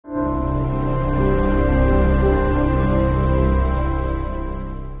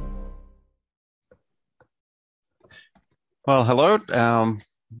Well, hello.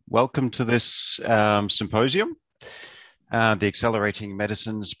 Welcome to this symposium, the Accelerating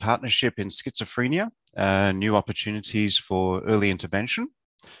Medicines Partnership in Schizophrenia, New Opportunities for Early Intervention.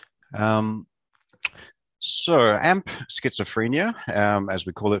 So AMP Schizophrenia, as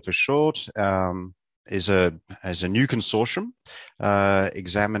we call it for short, is a new consortium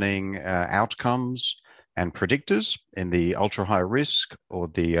examining outcomes and predictors in the ultra-high risk or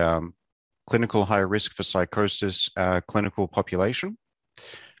the clinical high risk for psychosis clinical population.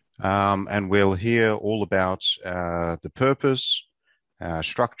 And we'll hear all about the purpose,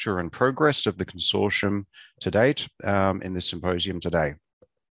 structure, and progress of the consortium to date in this symposium today.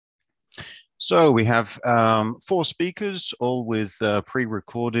 So we have 4 speakers, all with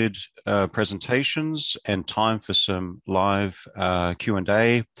pre-recorded presentations and time for some live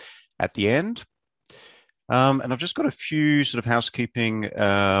Q&A at the end. And I've just got a few sort of housekeeping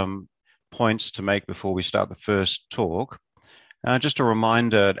points to make before we start the first talk. Just a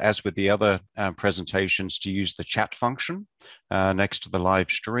reminder, as with the other presentations, to use the chat function next to the live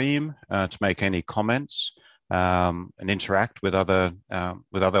stream to make any comments and interact with other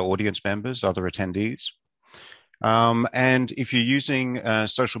audience members, other attendees. And if you're using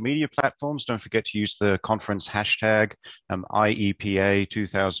social media platforms, don't forget to use the conference hashtag IEPA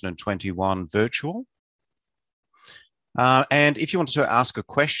 2021 virtual. And if you want to ask a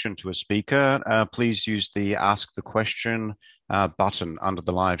question to a speaker, please use the Ask the Question button under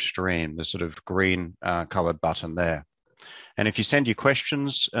the live stream, the sort of green colored button there. And if you send your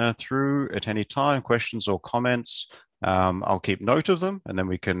questions through at any time, questions or comments, I'll keep note of them, and then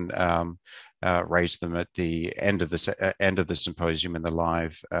we can raise them at the end of the symposium in the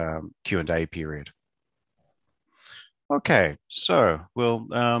live Q&A period. Okay, so we'll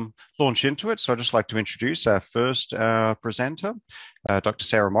launch into it. So I'd just like to introduce our first presenter, Dr.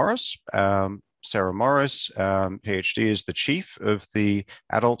 Sarah Morris. Sarah Morris, PhD, is the chief of the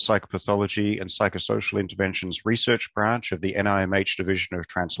Adult Psychopathology and Psychosocial Interventions Research Branch of the NIMH Division of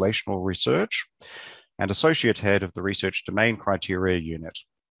Translational Research and associate head of the Research Domain Criteria Unit.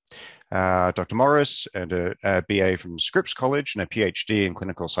 Dr. Morris earned a BA from Scripps College and a PhD in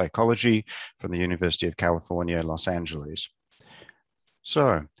clinical psychology from the University of California, Los Angeles.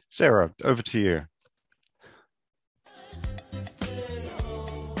 So, Sarah, over to you.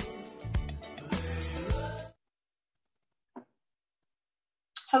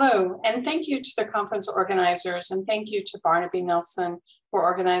 Hello, and thank you to the conference organizers, and thank you to Barnaby Nelson for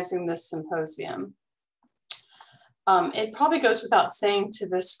organizing this symposium. It probably goes without saying to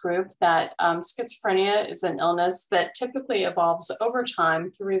this group that schizophrenia is an illness that typically evolves over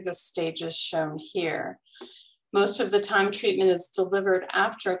time through the stages shown here. Most of the time, treatment is delivered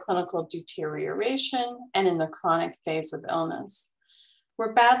after clinical deterioration and in the chronic phase of illness.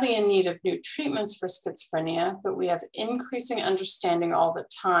 We're badly in need of new treatments for schizophrenia, but we have increasing understanding all the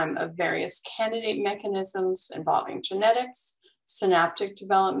time of various candidate mechanisms involving genetics, synaptic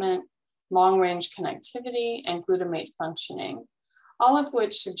development, long-range connectivity, and glutamate functioning, all of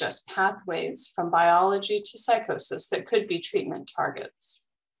which suggest pathways from biology to psychosis that could be treatment targets.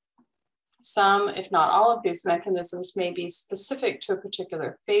 Some, if not all of these mechanisms, may be specific to a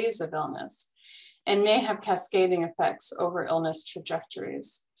particular phase of illness and may have cascading effects over illness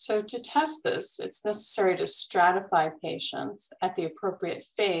trajectories. So to test this, it's necessary to stratify patients at the appropriate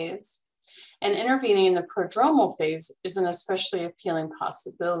phase, and intervening in the prodromal phase is an especially appealing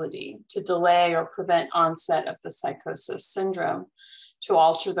possibility to delay or prevent onset of the psychosis syndrome, to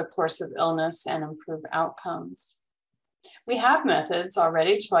alter the course of illness and improve outcomes. We have methods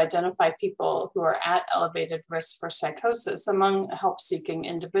already to identify people who are at elevated risk for psychosis among help-seeking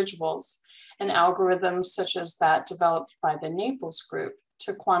individuals, and algorithms such as that developed by the Naples group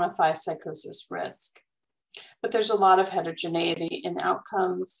to quantify psychosis risk. But there's a lot of heterogeneity in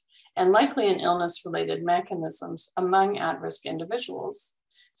outcomes and likely in illness-related mechanisms among at-risk individuals.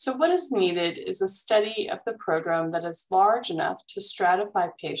 So what is needed is a study of the prodrome that is large enough to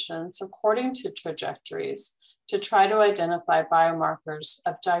stratify patients according to trajectories to try to identify biomarkers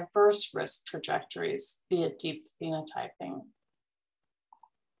of diverse risk trajectories via deep phenotyping.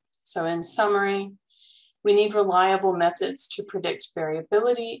 So in summary, we need reliable methods to predict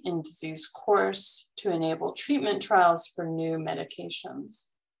variability in disease course to enable treatment trials for new medications.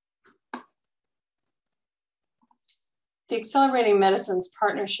 The Accelerating Medicines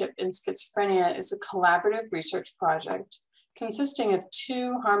Partnership in Schizophrenia is a collaborative research project consisting of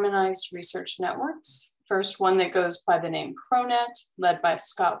 2 harmonized research networks. First, one that goes by the name ProNet, led by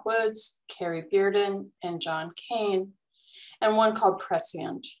Scott Woods, Carrie Bearden, and John Kane, and one called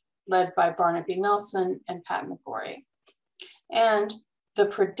Prescient, led by Barnaby Nelson and Pat McGorry. And the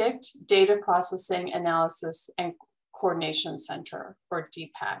Predict Data Processing, Analysis, and Coordination Center, or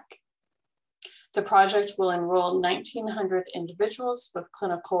DPAC. The project will enroll 1,900 individuals with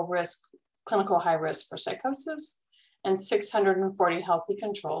clinical high risk for psychosis and 640 healthy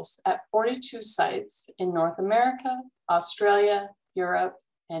controls at 42 sites in North America, Australia, Europe,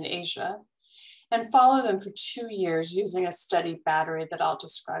 and Asia, and follow them for 2 years using a study battery that I'll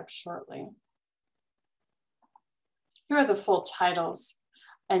describe shortly. Here are the full titles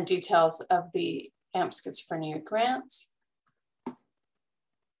and details of the AMP Schizophrenia grants.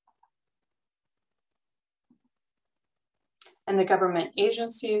 And the government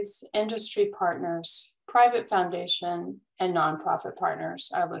agencies, industry partners, private foundation, and nonprofit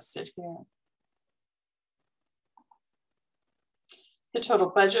partners are listed here. The total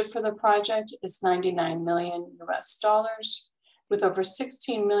budget for the project is $99 million US, with over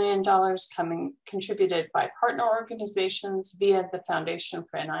 $16 million contributed by partner organizations via the Foundation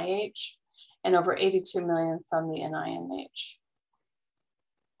for NIH, and over $82 million from the NIMH.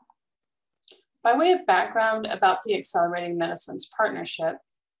 By way of background about the Accelerating Medicines Partnership,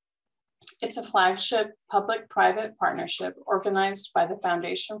 it's a flagship public-private partnership organized by the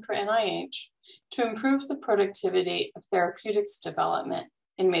Foundation for NIH to improve the productivity of therapeutics development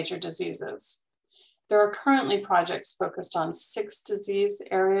in major diseases. There are currently projects focused on 6 disease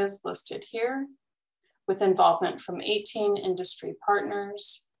areas listed here, with involvement from 18 industry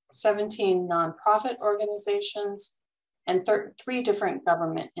partners, 17 nonprofit organizations, and 3 different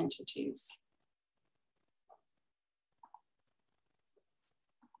government entities.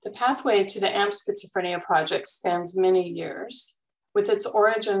 The pathway to the AMP Schizophrenia project spans many years, with its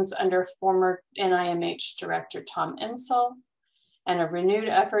origins under former NIMH Director Tom Insel, and a renewed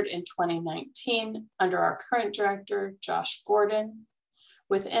effort in 2019 under our current director, Josh Gordon,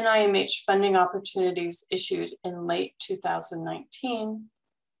 with NIMH funding opportunities issued in late 2019,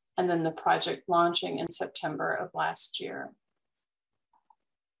 and then the project launching in September of last year.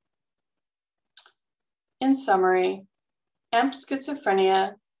 In summary, AMP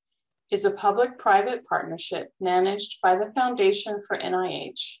Schizophrenia is a public-private partnership managed by the Foundation for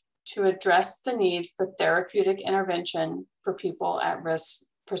NIH to address the need for therapeutic intervention for people at risk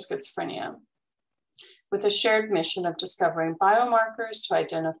for schizophrenia, with a shared mission of discovering biomarkers to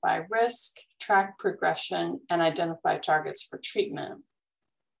identify risk, track progression, and identify targets for treatment.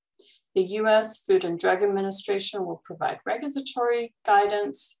 The US Food and Drug Administration will provide regulatory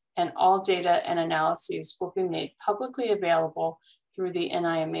guidance, and all data and analyses will be made publicly available through the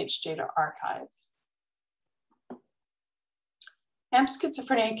NIMH Data Archive. AMP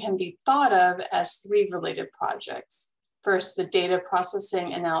Schizophrenia can be thought of as 3 related projects. First, the Data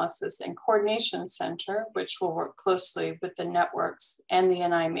Processing, Analysis, and Coordination Center, which will work closely with the networks and the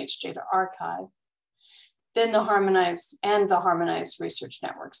NIMH Data Archive. Then the harmonized research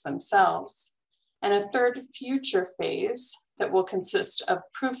networks themselves. And a third future phase that will consist of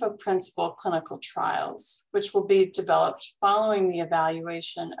proof of principle clinical trials, which will be developed following the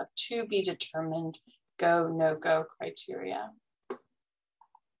evaluation of to be determined go, no-go criteria.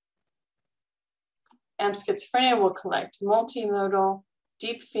 AMP Schizophrenia will collect multimodal,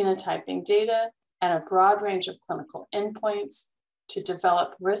 deep phenotyping data and a broad range of clinical endpoints to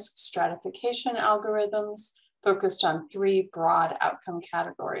develop risk stratification algorithms focused on 3 broad outcome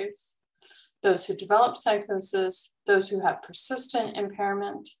categories: those who develop psychosis, those who have persistent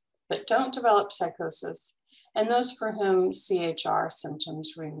impairment but don't develop psychosis, and those for whom CHR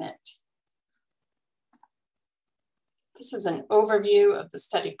symptoms remit. This is an overview of the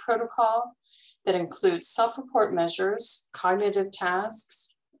study protocol that includes self-report measures, cognitive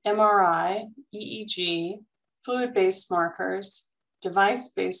tasks, MRI, EEG, fluid-based markers,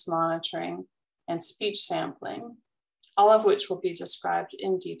 device-based monitoring, and speech sampling, all of which will be described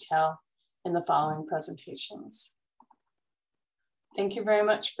in detail in the following presentations. Thank you very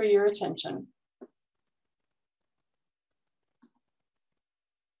much for your attention.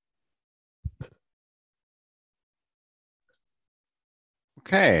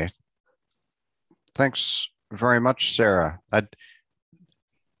 Okay. Thanks very much, Sarah. I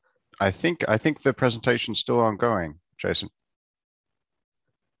think the presentation's still ongoing, Jason.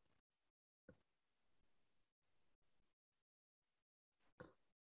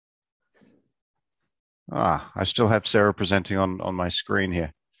 I still have Sarah presenting on my screen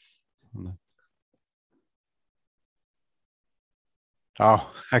here.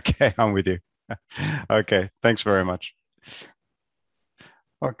 Oh, okay, I'm with you. Okay, thanks very much.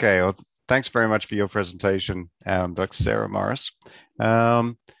 Okay, well, thanks very much for your presentation, Dr. Sarah Morris.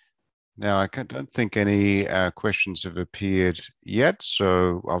 Now, I don't think any questions have appeared yet,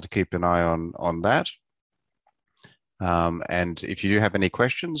 so I'll keep an eye on that. And if you do have any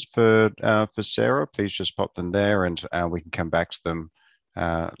questions for Sarah, please just pop them there, and we can come back to them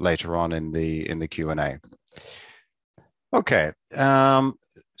later on in the Q&A. Okay,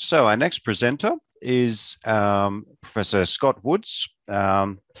 so our next presenter is Professor Scott Woods.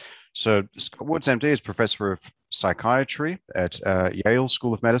 So Scott Woods, MD, is Professor of Psychiatry at Yale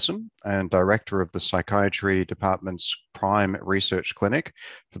School of Medicine and Director of the Psychiatry Department's Prime Research Clinic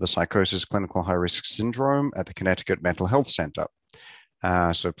for the Psychosis Clinical High-Risk Syndrome at the Connecticut Mental Health Center.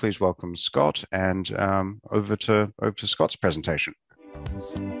 So please welcome Scott, and over to Scott's presentation.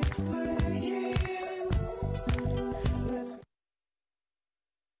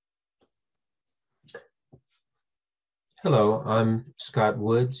 Hello, I'm Scott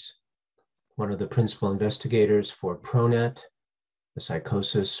Woods, one of the principal investigators for ProNet, the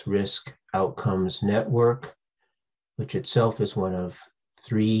Psychosis Risk Outcomes Network, which itself is one of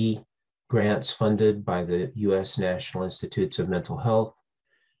 3 grants funded by the U.S. National Institutes of Mental Health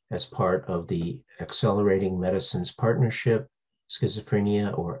as part of the Accelerating Medicines Partnership,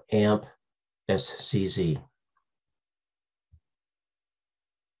 Schizophrenia, or AMP SCZ.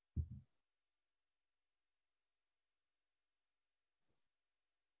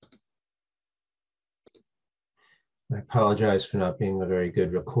 I apologize for not being a very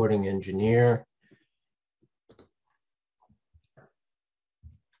good recording engineer.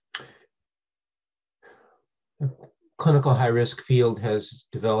 The clinical high-risk field has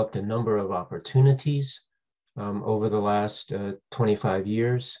developed a number of opportunities over the last 25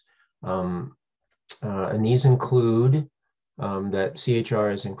 years. And these include that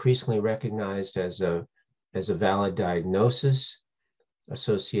CHR is increasingly recognized as a valid diagnosis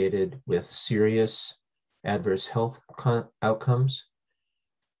associated with serious adverse health outcomes,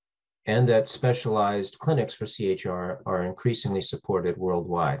 and that specialized clinics for CHR are increasingly supported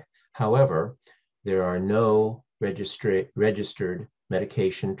worldwide. However, there are no registered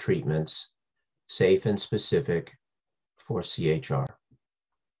medication treatments safe and specific for CHR.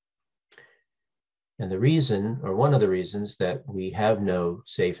 And the reason, or one of the reasons, that we have no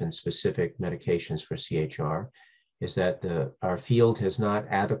safe and specific medications for CHR is that our field has not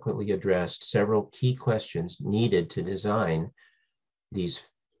adequately addressed several key questions needed to design these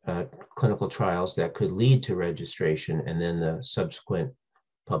clinical trials that could lead to registration and then the subsequent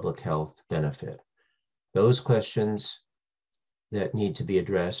public health benefit. Those questions that need to be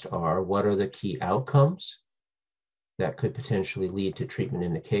addressed are: what are the key outcomes that could potentially lead to treatment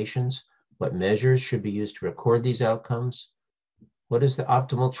indications? What measures should be used to record these outcomes? What is the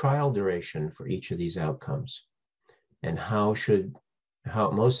optimal trial duration for each of these outcomes? And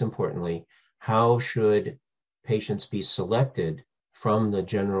most importantly, how should patients be selected from the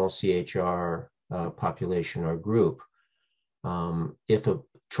general CHR population or group if a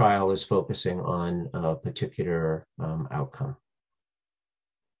trial is focusing on a particular outcome?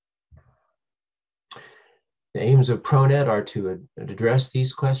 The aims of ProNet are to address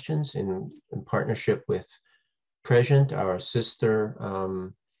these questions in partnership with Prescient, our sister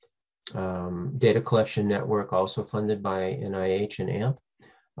data collection network, also funded by NIH and AMP,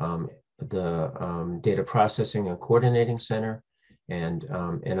 the Data Processing and Coordinating Center, and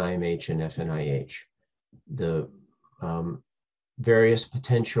NIMH and FNIH. The various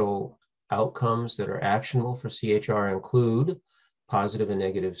potential outcomes that are actionable for CHR include positive and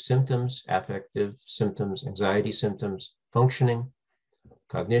negative symptoms, affective symptoms, anxiety symptoms, functioning,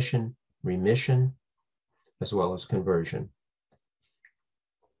 cognition, remission, as well as conversion.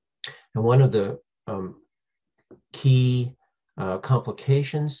 And one of the key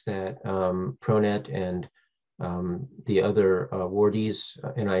complications that ProNet and the other awardees,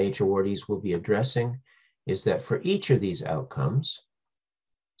 NIH awardees, will be addressing is that for each of these outcomes,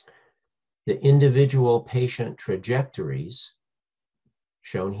 the individual patient trajectories,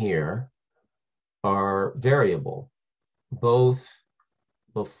 shown here, are variable, both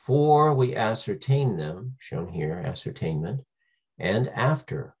before we ascertain them, shown here, ascertainment, and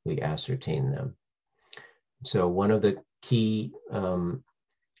after we ascertain them. So one of the key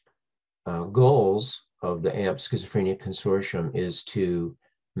goals of the AMP Schizophrenia Consortium is to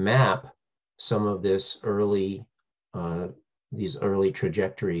map some of this these early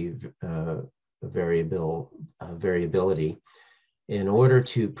trajectory variability in order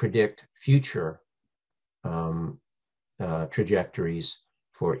to predict future trajectories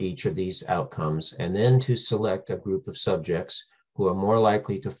for each of these outcomes, and then to select a group of subjects who are more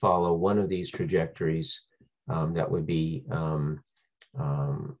likely to follow one of these trajectories that would be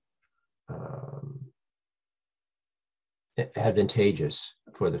advantageous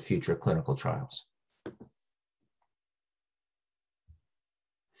for the future clinical trials.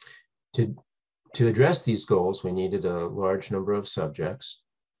 To To address these goals, we needed a large number of subjects.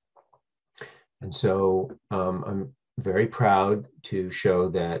 And so I'm very proud to show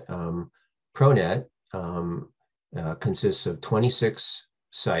that ProNet consists of 26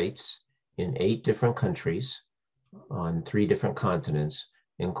 sites in 8 different countries on 3 different continents,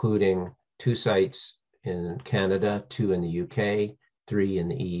 including 2 sites in Canada, 2 in the UK, 3 in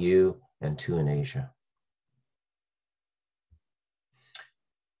the EU, and 2 in Asia.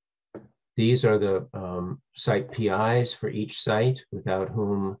 These are the site PIs for each site, without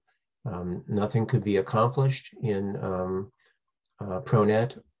whom nothing could be accomplished in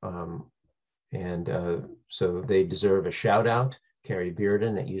ProNet. So they deserve a shout out. Carrie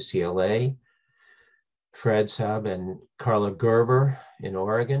Bearden at UCLA, Fred Saab and Carla Gerber in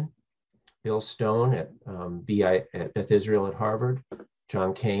Oregon, Bill Stone at Beth Israel at Harvard,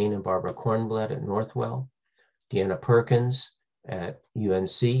 John Kane and Barbara Kornblatt at Northwell, Deanna Perkins at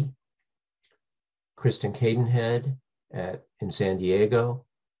UNC, Kristen Cadenhead in San Diego,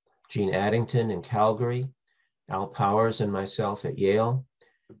 Gene Addington in Calgary, Al Powers and myself at Yale,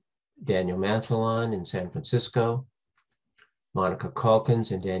 Daniel Mathalon in San Francisco, Monica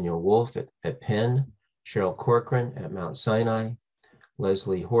Calkins and Daniel Wolf at Penn, Cheryl Corcoran at Mount Sinai,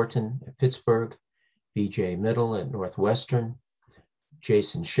 Leslie Horton at Pittsburgh, BJ Middle at Northwestern,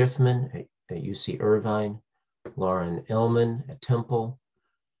 Jason Schiffman at UC Irvine, Lauren Ellman at Temple,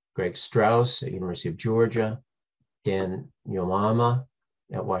 Greg Strauss at University of Georgia, Dan Yomama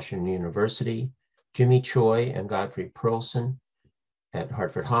at Washington University, Jimmy Choi and Godfrey Perlson at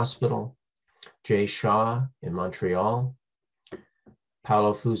Hartford Hospital, Jay Shaw in Montreal,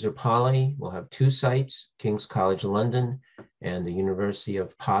 Paolo Fusar-Pali will have 2 sites, King's College London and the University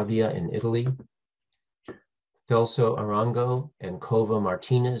of Pavia in Italy, Celso Arango and Kova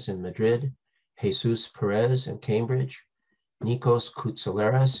Martinez in Madrid, Jesus Perez in Cambridge, Nikos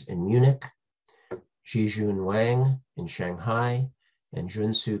Koutsouleras in Munich, Jijun Wang in Shanghai, and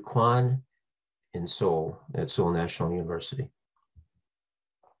Junsu Kwan in Seoul, at Seoul National University.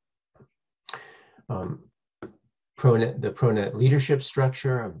 The ProNet leadership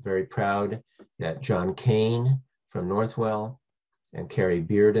structure, I'm very proud that John Kane from Northwell and Carrie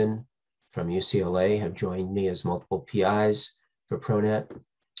Bearden from UCLA have joined me as multiple PIs for ProNet.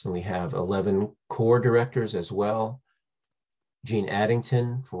 And we have 11 core directors as well. Gene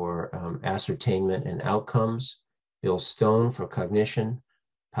Addington for ascertainment and outcomes, Bill Stone for cognition,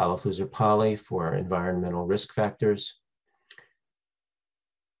 Paolo Fusar-Pali for environmental risk factors,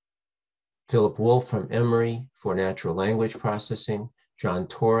 Philip Wolf from Emory for natural language processing, John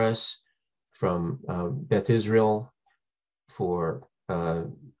Torres from Beth Israel for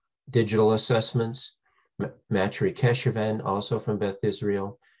digital assessments, Matri Keshavan also from Beth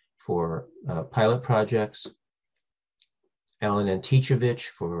Israel for pilot projects, Alan Antichevich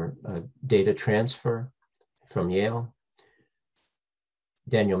for data transfer from Yale,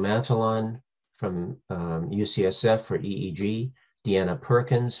 Daniel Mathalon from UCSF for EEG, Deanna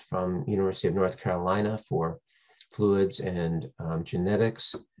Perkins from University of North Carolina for fluids and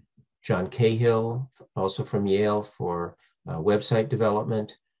genetics, John Cahill also from Yale for website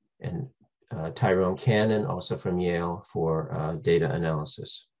development, and Tyrone Cannon also from Yale for data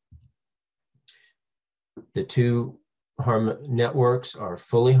analysis. The 2 networks are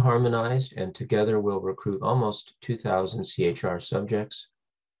fully harmonized and together will recruit almost 2,000 CHR subjects,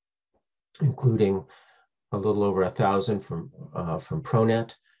 including a little over 1,000 from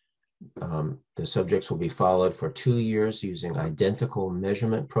ProNet. The subjects will be followed for 2 years using identical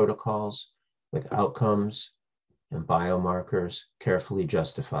measurement protocols with outcomes and biomarkers carefully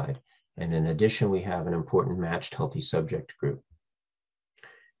justified. And in addition, we have an important matched healthy subject group.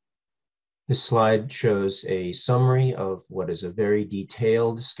 This slide shows a summary of what is a very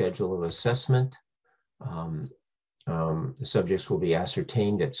detailed schedule of assessment. The subjects will be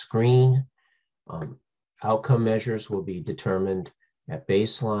ascertained at screen. Outcome measures will be determined at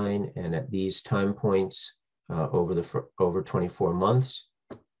baseline and at these time points over 24 months.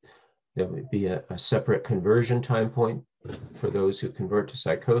 There would be a separate conversion time point for those who convert to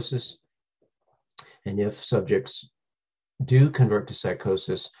psychosis. And if subjects do convert to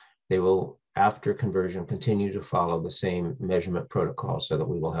psychosis, they will, after conversion, continue to follow the same measurement protocol so that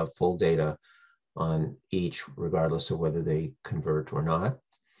we will have full data on each, regardless of whether they convert or not.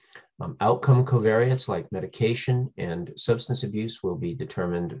 Outcome covariates like medication and substance abuse will be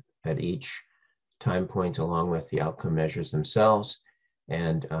determined at each time point along with the outcome measures themselves.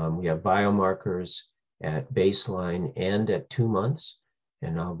 And we have biomarkers at baseline and at 2 months.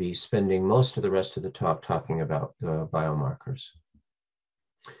 And I'll be spending most of the rest of the talk talking about the biomarkers.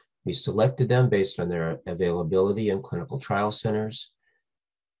 We selected them based on their availability in clinical trial centers,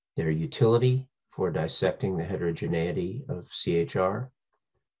 their utility for dissecting the heterogeneity of CHR,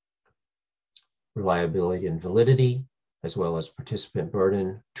 reliability and validity, as well as participant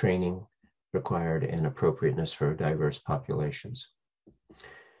burden, training required, and appropriateness for diverse populations.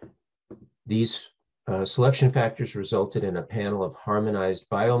 These selection factors resulted in a panel of harmonized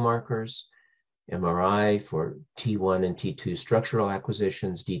biomarkers, MRI for T1 and T2 structural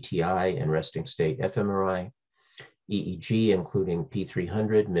acquisitions, DTI, and resting state fMRI, EEG, including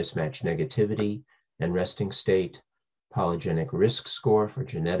P300, mismatch negativity, and resting state, polygenic risk score for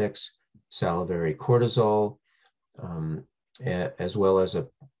genetics, salivary cortisol, as well as a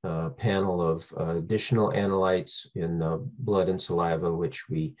panel of additional analytes in blood and saliva, which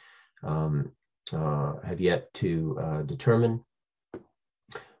we have yet to determine.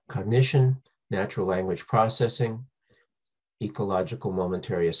 Cognition, natural language processing, ecological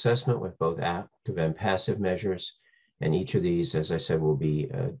momentary assessment with both active and passive measures. And each of these, as I said, will be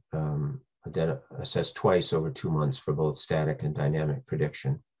assessed twice over 2 months for both static and dynamic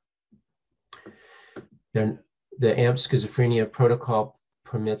prediction. Then the AMP Schizophrenia protocol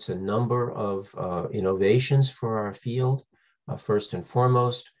permits a number of innovations for our field. First and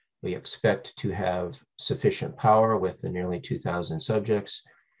foremost, we expect to have sufficient power with the nearly 2,000 subjects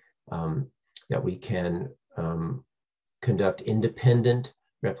that we can conduct independent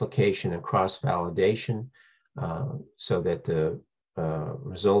replication and cross-validation so that the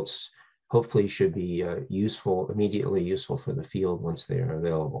results hopefully should be immediately useful for the field once they are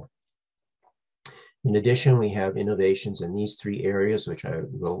available. In addition, we have innovations in these 3 areas, which I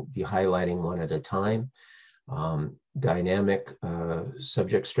will be highlighting one at a time. Dynamic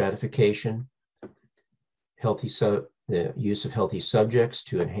subject stratification, the use of healthy subjects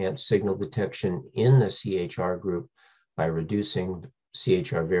to enhance signal detection in the CHR group by reducing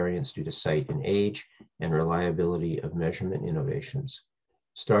CHR variance due to site and age, and reliability of measurement innovations.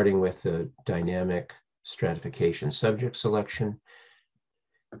 Starting with the dynamic stratification subject selection.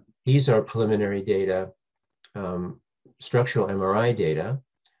 These are preliminary data, structural MRI data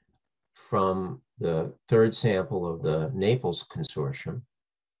from the 3rd sample of the Naples Consortium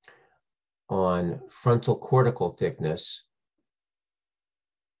on frontal cortical thickness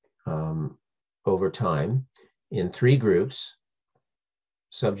over time in 3 groups,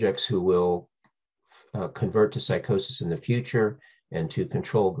 subjects who will convert to psychosis in the future, and 2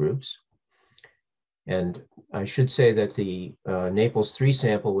 control groups. And I should say that the Naples 3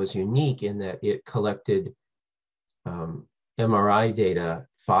 sample was unique in that it collected MRI data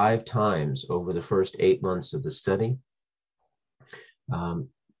 5 times over the first 8 months of the study,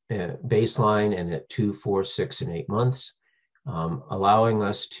 baseline and at 2, 4, 6, and 8 months, allowing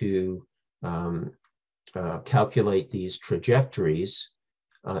us to calculate these trajectories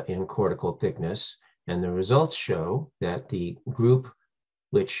in cortical thickness. And the results show that the group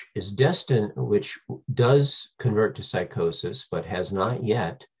which does convert to psychosis, but has not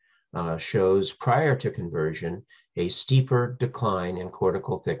yet, shows prior to conversion a steeper decline in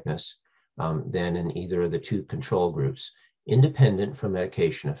cortical thickness than in either of the 2 control groups, independent from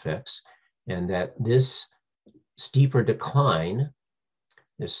medication effects, and that this steeper decline,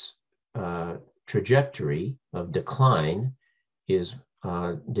 this trajectory of decline, is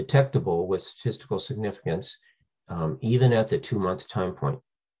detectable with statistical significance even at the 2-month time point.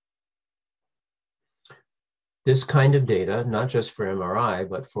 This kind of data, not just for MRI,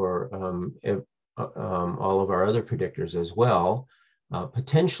 but for all of our other predictors as well,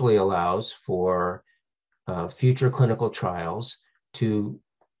 potentially allows for future clinical trials to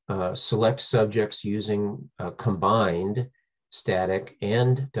select subjects using a combined static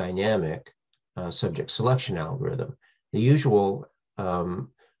and dynamic subject selection algorithm. The usual,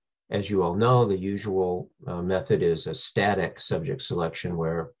 as you all know, the usual method is a static subject selection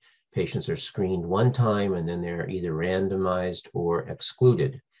where patients are screened one time and then they're either randomized or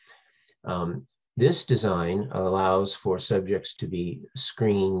excluded. This design allows for subjects to be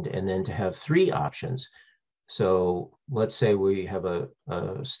screened and then to have 3 options. So let's say we have a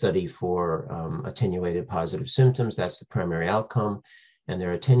study for attenuated positive symptoms. That's the primary outcome. And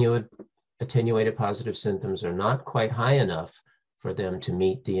their attenuated positive symptoms are not quite high enough for them to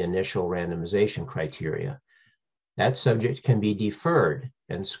meet the initial randomization criteria. That subject can be deferred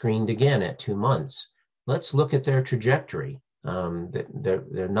and screened again at 2 months. Let's look at their trajectory.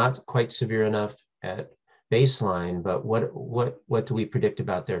 They're not quite severe enough at baseline, but what do we predict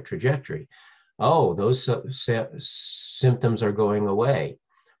about their trajectory? Oh, those symptoms are going away.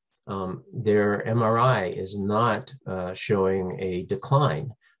 Their MRI is not showing a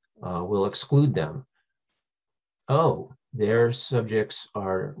decline. We'll exclude them. Oh, their subjects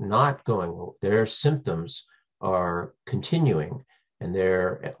are not going, their symptoms are continuing, and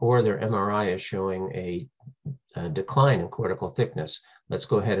their MRI is showing a decline in cortical thickness. Let's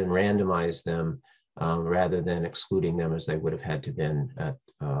go ahead and randomize them rather than excluding them as they would have had to been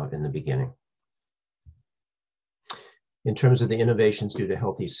in the beginning. In terms of the innovations due to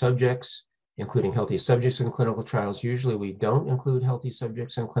healthy subjects, including healthy subjects in clinical trials, usually we don't include healthy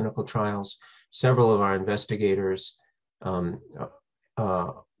subjects in clinical trials. Several of our investigators are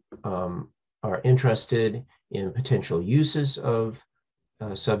interested in potential uses of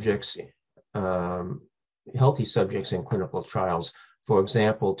subjects, healthy subjects in clinical trials, for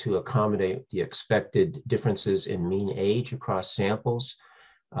example, to accommodate the expected differences in mean age across samples.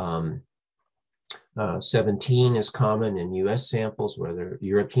 17 is common in US samples, where the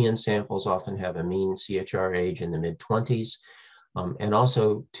European samples often have a mean CHR age in the mid-20s, and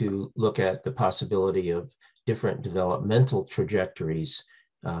also to look at the possibility of different developmental trajectories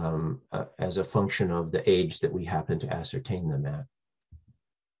as a function of the age that we happen to ascertain them at.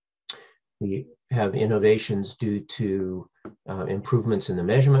 We have innovations due to improvements in the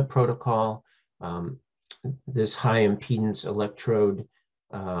measurement protocol. This high impedance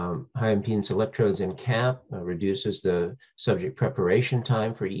electrodes in CAP reduces the subject preparation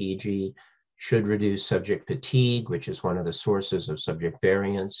time for EEG, should reduce subject fatigue, which is one of the sources of subject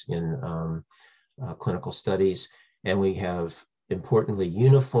variance in clinical studies. And we have, importantly,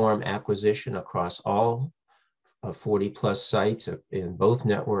 uniform acquisition across all 40 plus sites in both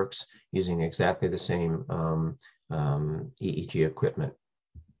networks using exactly the same EEG equipment.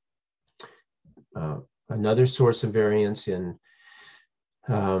 Another source of variance in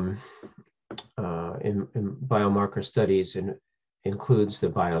biomarker studies includes the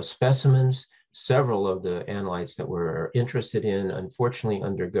biospecimens. Several of the analytes that we're interested in, unfortunately,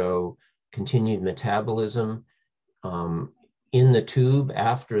 undergo continued metabolism in the tube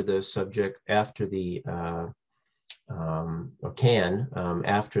after the subject, after the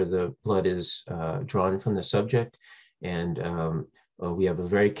after the blood is drawn from the subject. And we have a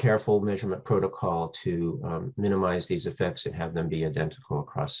very careful measurement protocol to minimize these effects and have them be identical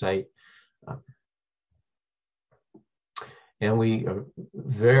across site. And we are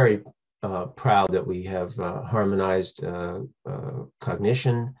very proud that we have harmonized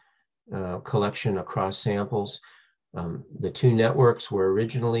cognition collection across samples. The two networks were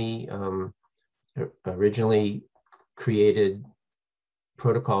originally created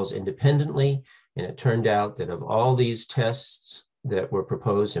protocols independently, and it turned out that of all these tests that were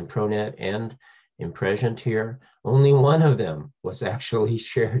proposed in ProNet and in Prescient here, only one of them was actually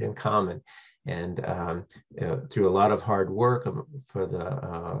shared in common. And through a lot of hard work for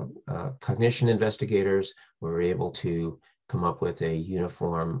the cognition investigators, we were able to come up with a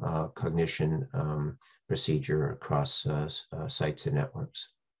uniform cognition procedure across sites and networks.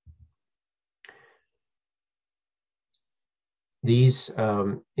 These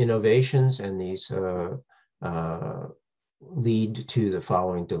innovations and these lead to the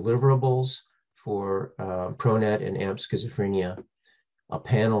following deliverables for ProNet and AMP Schizophrenia: a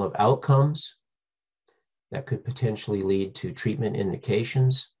panel of outcomes that could potentially lead to treatment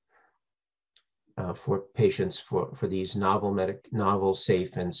indications for patients for these novel,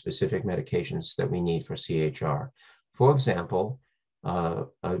 safe, and specific medications that we need for CHR. For example, a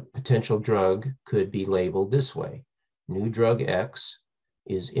potential drug could be labeled this way: new drug X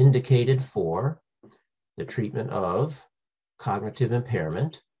is indicated for the treatment of cognitive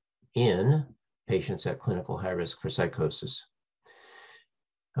impairment in patients at clinical high risk for psychosis.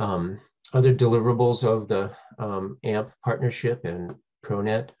 Other deliverables of the AMP partnership and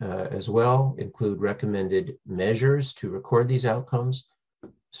ProNet as well include recommended measures to record these outcomes,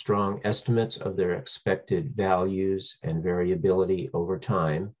 strong estimates of their expected values and variability over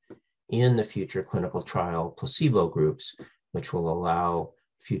time in the future clinical trial placebo groups, which will allow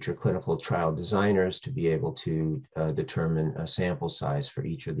future clinical trial designers to be able to determine a sample size for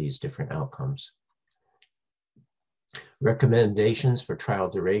each of these different outcomes. Recommendations for trial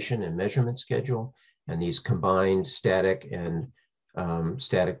duration and measurement schedule, and these combined static and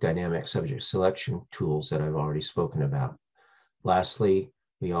static dynamic subject selection tools that I've already spoken about. Lastly,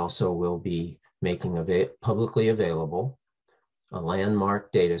 we also will be making publicly available a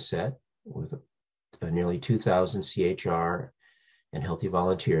landmark data set with nearly 2,000 CHR and healthy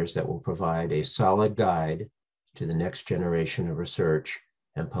volunteers that will provide a solid guide to the next generation of research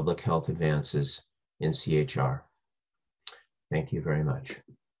and public health advances in CHR. Thank you very much.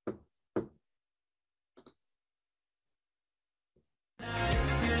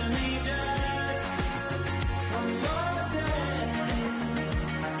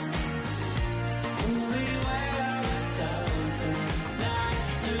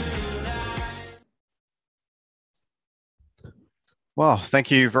 Well, thank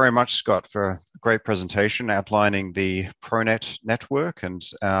you very much, Scott, for a great presentation outlining the ProNet network and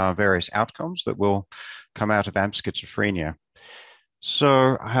various outcomes that will come out of AMP Schizophrenia.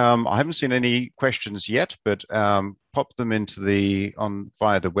 So I haven't seen any questions yet, but pop them into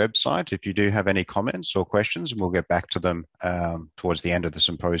via the website if you do have any comments or questions, and we'll get back to them towards the end of the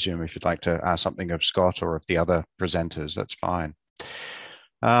symposium. If you'd like to ask something of Scott or of the other presenters, that's fine.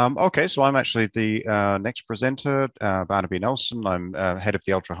 Okay, so I'm actually the next presenter, Barnaby Nelson. I'm head of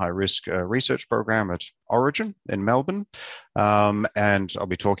the Ultra High Risk Research Program at Orygen in Melbourne, and I'll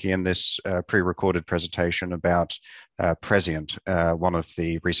be talking in this pre-recorded presentation about Prescient, one of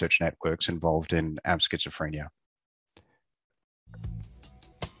the research networks involved in AMP Schizophrenia.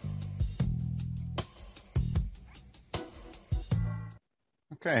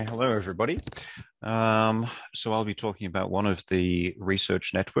 Okay, hello everybody. So I'll be talking about one of the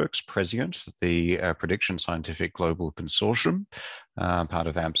research networks, Prescient, the Prediction Scientific Global Consortium, part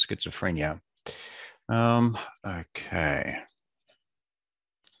of AMP Schizophrenia. Okay.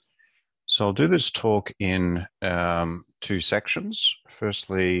 So I'll do this talk in two sections.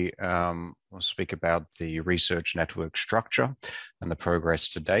 Firstly, we'll speak about the research network structure and the progress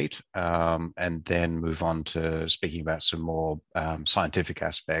to date, and then move on to speaking about some more scientific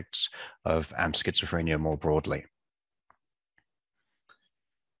aspects of AMP Schizophrenia more broadly.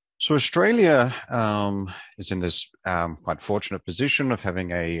 So Australia is in this quite fortunate position of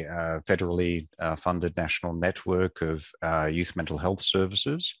having a federally funded national network of youth mental health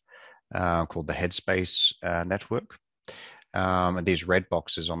services called the Headspace network. And these red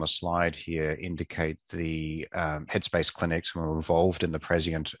boxes on the slide here indicate the Headspace clinics who are involved in the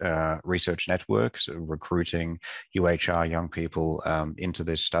Prescient research network, so recruiting UHR young people into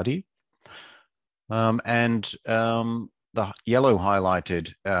this study. The yellow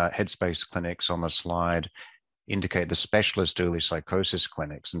highlighted Headspace clinics on the slide indicate the specialist early psychosis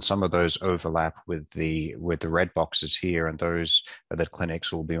clinics, and some of those overlap with the red boxes here, and those are the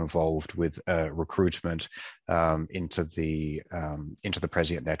clinics will be involved with recruitment into the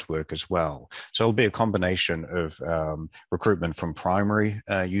Prescient network as well. So it'll be a combination of recruitment from primary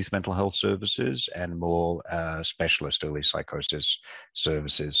youth mental health services and more specialist early psychosis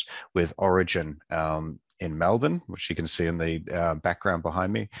services, with Orygen in Melbourne, which you can see in the background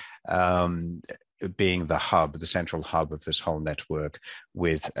behind me, being the hub, the central hub of this whole network,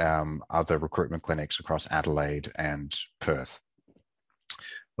 with other recruitment clinics across Adelaide and Perth.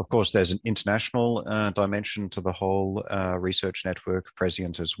 Of course, there's an international dimension to the whole research network,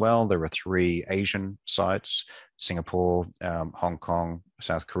 Prescient as well. There are 3 Asian sites, Singapore, Hong Kong,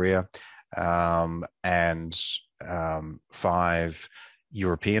 South Korea, and 5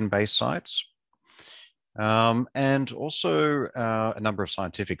 European-based sites. And also a number of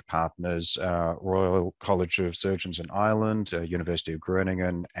scientific partners, Royal College of Surgeons in Ireland, University of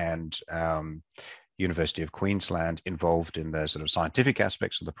Groningen, and University of Queensland involved in the sort of scientific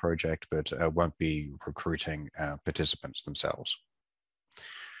aspects of the project, but won't be recruiting participants themselves.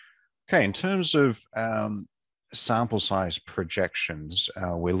 Okay, in terms of sample size projections,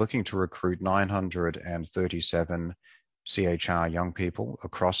 we're looking to recruit 937 CHR young people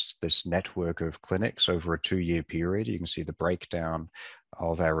across this network of clinics over a 2-year period. You can see the breakdown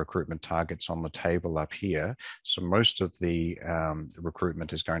of our recruitment targets on the table up here. So most of the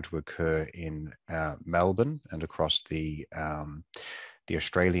recruitment is going to occur in Melbourne and across the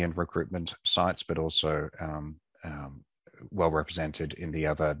Australian recruitment sites, but also well represented in the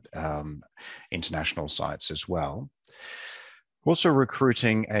other international sites as well. Also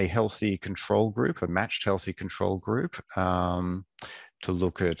recruiting a healthy control group, a matched healthy control group, to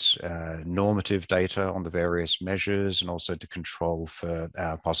look at normative data on the various measures and also to control for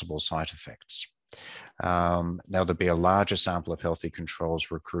possible side effects. Now there'll be a larger sample of healthy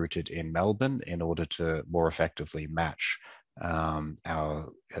controls recruited in Melbourne in order to more effectively match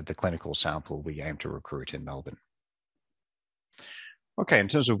the clinical sample we aim to recruit in Melbourne. Okay, in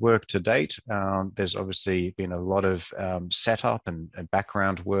terms of work to date, there's obviously been a lot of setup and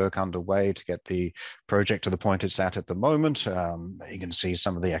background work underway to get the project to the point it's at the moment. You can see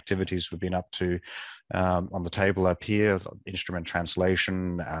some of the activities we've been up to on the table up here: instrument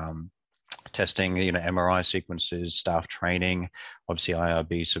translation, testing, MRI sequences, staff training, obviously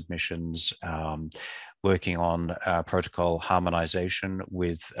IRB submissions, working on protocol harmonization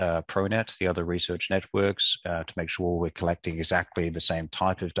with ProNet, the other research networks, to make sure we're collecting exactly the same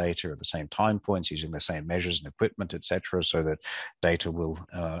type of data at the same time points, using the same measures and equipment, etc., so that data will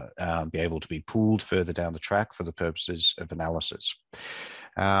be able to be pooled further down the track for the purposes of analysis.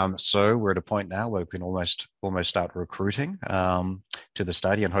 So we're at a point now where we can almost start recruiting to the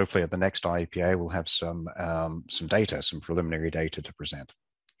study, and hopefully at the next IAPA we'll have some data, some preliminary data to present.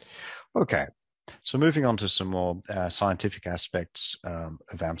 Okay, so moving on to some more scientific aspects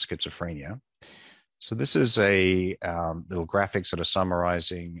of AMP schizophrenia. So this is a little graphics that are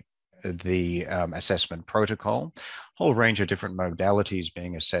summarizing the assessment protocol, whole range of different modalities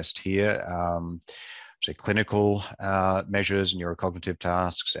being assessed here. Say clinical measures, neurocognitive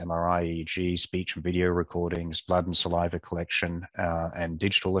tasks, MRI, EEG, speech and video recordings, blood and saliva collection, and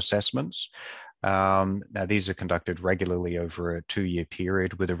digital assessments. Now, these are conducted regularly over a 2-year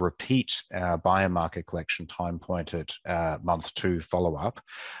period with a repeat biomarker collection time point at month 2 follow-up.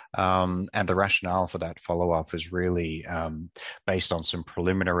 And the rationale for that follow-up is really based on some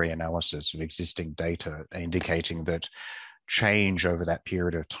preliminary analysis of existing data indicating that change over that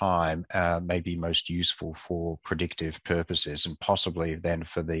period of time may be most useful for predictive purposes, and possibly then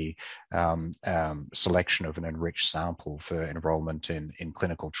for the selection of an enriched sample for enrollment in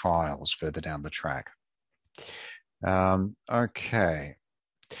clinical trials further down the track. Okay.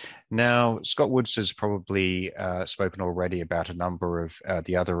 Now, Scott Woods has probably spoken already about a number of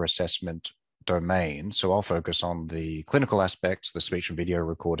the other assessment domains, so I'll focus on the clinical aspects, the speech and video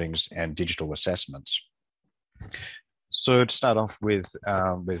recordings, and digital assessments. So to start off with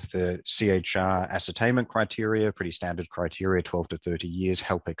the CHR ascertainment criteria, pretty standard criteria, 12 to 30 years,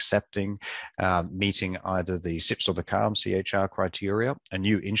 help accepting, meeting either the SIPS or the CALM CHR criteria. A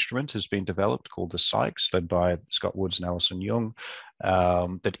new instrument has been developed called the PSYCHs, led by Scott Woods and Alison Jung,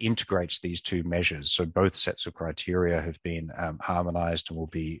 that integrates these two measures. So both sets of criteria have been harmonized and will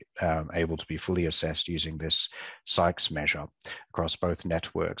be able to be fully assessed using this PSYCHs measure across both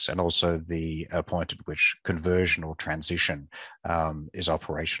networks, and also the point at which conversion or transition is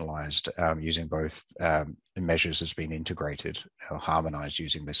operationalized using both measures has been integrated or harmonized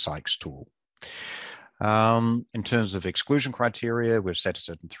using this PSYCHs tool. In terms of exclusion criteria, we've set a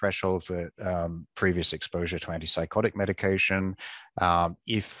certain threshold for previous exposure to antipsychotic medication.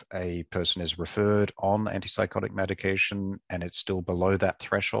 If a person is referred on antipsychotic medication and it's still below that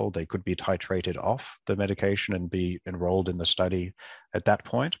threshold, they could be titrated off the medication and be enrolled in the study at that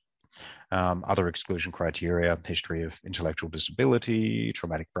point. Other exclusion criteria: history of intellectual disability,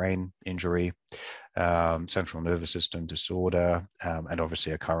 traumatic brain injury, central nervous system disorder, and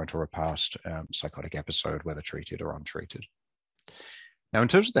obviously a current or a past psychotic episode, whether treated or untreated. Now, in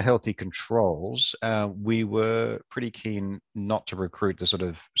terms of the healthy controls, we were pretty keen not to recruit the sort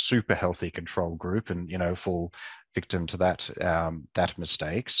of super healthy control group and, fall victim to that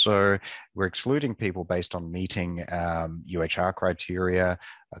mistake. So we're excluding people based on meeting UHR criteria,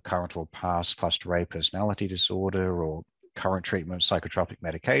 a current or past cluster A personality disorder, or current treatment of psychotropic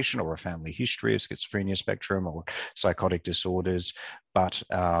medication, or a family history of schizophrenia spectrum or psychotic disorders, but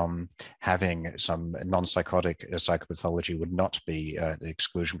having some non-psychotic psychopathology would not be the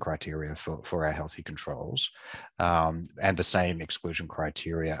exclusion criteria for our healthy controls. And the same exclusion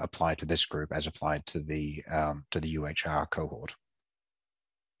criteria apply to this group as applied to the UHR cohort.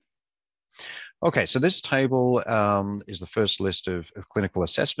 Okay, so this table is the first list of clinical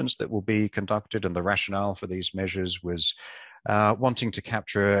assessments that will be conducted, and the rationale for these measures was wanting to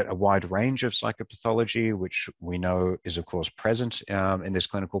capture a wide range of psychopathology, which we know is, of course, present in this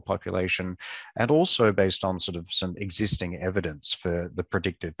clinical population, and also based on sort of some existing evidence for the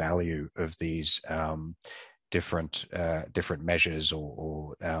predictive value of these different measures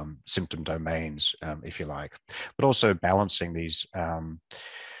or symptom domains, if you like, but also balancing these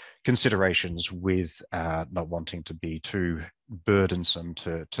considerations with not wanting to be too burdensome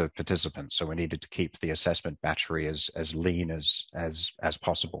to participants. So we needed to keep the assessment battery as lean as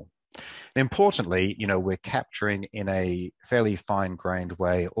possible. And importantly, we're capturing in a fairly fine-grained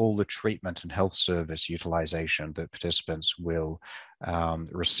way all the treatment and health service utilization that participants will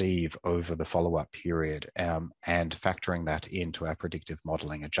receive over the follow-up period, and factoring that into our predictive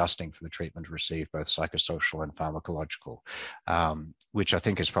modeling, adjusting for the treatment received, both psychosocial and pharmacological, which I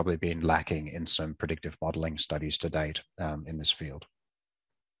think has probably been lacking in some predictive modeling studies to date in this field.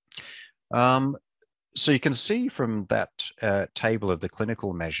 So you can see from that table of the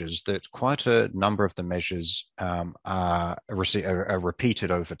clinical measures that quite a number of the measures are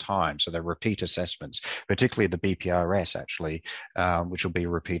repeated over time. So they're repeat assessments, particularly the BPRS actually, which will be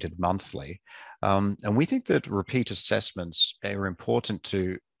repeated monthly. And we think that repeat assessments are important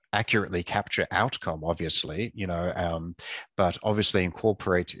to accurately capture outcome, obviously, but obviously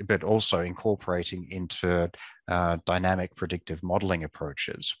also incorporating into dynamic predictive modeling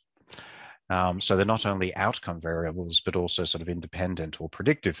approaches. So they're not only outcome variables, but also sort of independent or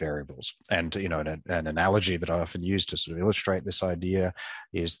predictive variables. And, you know, an analogy that I often use to sort of illustrate this idea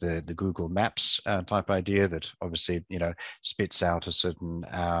is the Google Maps type idea that obviously, you know, spits out a certain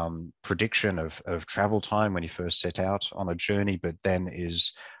prediction of travel time when you first set out on a journey, but then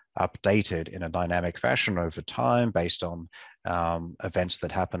is updated in a dynamic fashion over time based on events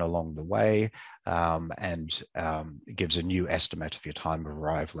that happen along the way, and it gives a new estimate of your time of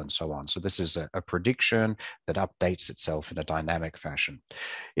arrival and so on. So this is a prediction that updates itself in a dynamic fashion.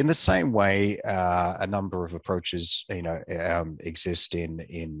 In the same way, a number of approaches, you know, exist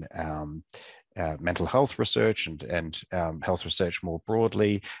in mental health research and health research more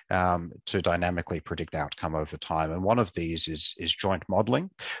broadly, to dynamically predict outcome over time. And one of these is joint modeling,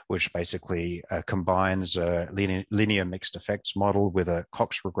 which basically combines a linear mixed effects model with a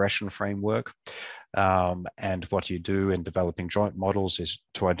Cox regression framework. And what you do in developing joint models is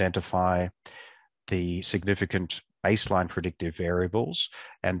to identify the significant baseline predictive variables,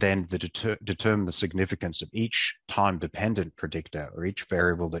 and then determine the significance of each time-dependent predictor, or each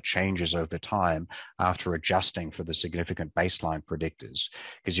variable that changes over time after adjusting for the significant baseline predictors.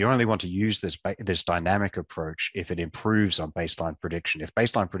 Because you only want to use this dynamic approach if it improves on baseline prediction. If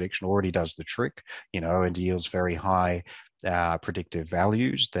baseline prediction already does the trick, you know, and yields very high predictive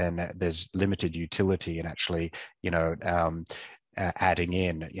values, then there's limited utility in actually, you know, adding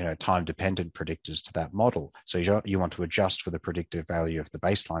in, you know, time-dependent predictors to that model. So you want to adjust for the predictive value of the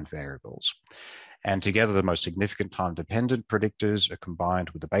baseline variables. And together, the most significant time-dependent predictors are combined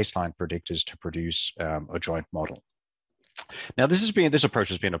with the baseline predictors to produce a joint model. Now, this approach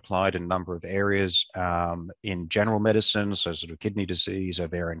has been applied in a number of areas in general medicine, so sort of kidney disease,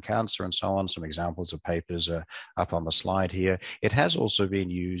 ovarian cancer, and so on. Some examples of papers are up on the slide here. It has also been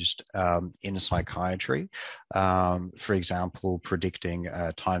used in psychiatry, for example, predicting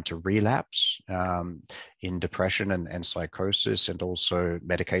time to relapse in depression and psychosis, and also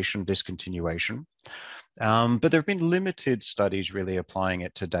medication discontinuation. But there have been limited studies really applying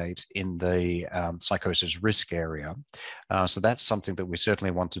it to date in the psychosis risk area. So that's something that we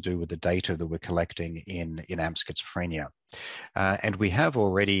certainly want to do with the data that we're collecting in AMP Schizophrenia. And we have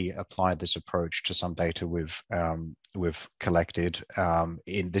already applied this approach to some data we've collected.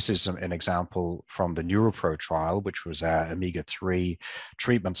 This is an example from the NeuroPro trial, which was our omega-3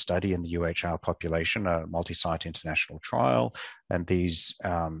 treatment study in the UHR population, a multi-site international trial. And these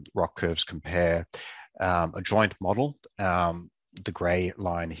ROC curves compare a joint model, the gray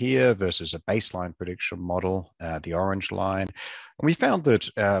line here, versus a baseline prediction model, the orange line. And we found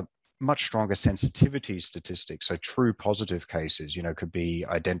that much stronger sensitivity statistics, so true positive cases, you know, could be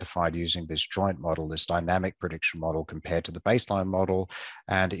identified using this joint model, this dynamic prediction model, compared to the baseline model.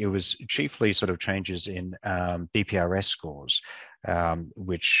 And it was chiefly sort of changes in BPRS scores,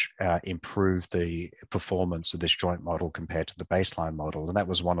 which improved the performance of this joint model compared to the baseline model. And that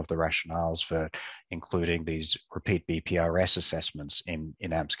was one of the rationales for including these repeat BPRS assessments in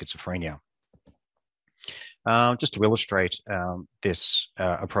AMP Schizophrenia. Just to illustrate this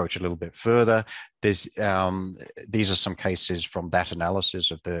approach a little bit further, these are some cases from that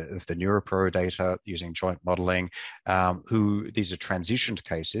analysis of the NeuroPro data using joint modeling. These are transitioned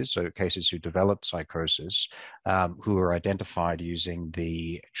cases, so cases who developed psychosis, who were identified using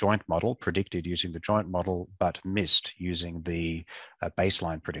the joint model, predicted using the joint model, but missed using the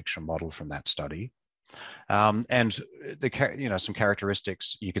baseline prediction model from that study. And some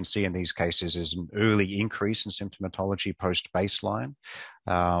characteristics you can see in these cases is an early increase in symptomatology post-baseline.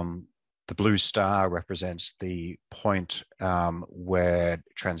 The blue star represents the point where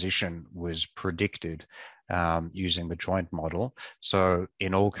transition was predicted using the joint model. So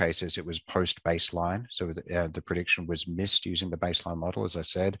in all cases, it was post-baseline. So the prediction was missed using the baseline model, as I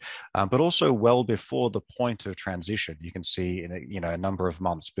said, but also well before the point of transition. You can see in a number of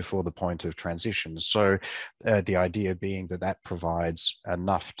months before the point of transition. So the idea being that provides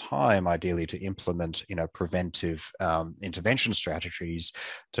enough time, ideally, to implement preventive intervention strategies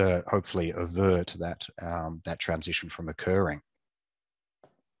to hopefully avert that transition from occurring.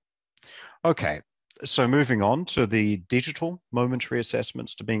 Okay. So moving on to the digital momentary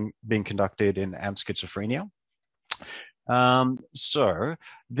assessments to being conducted in AMP Schizophrenia. So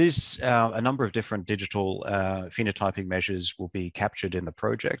this, a number of different digital phenotyping measures will be captured in the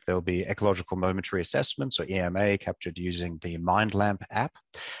project. There'll be ecological momentary assessments, or EMA, captured using the MindLamp app,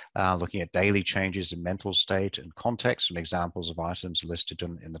 looking at daily changes in mental state and context. Some examples of items listed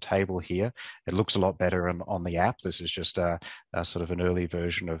in the table here. It looks a lot better on the app. This is just a sort of an early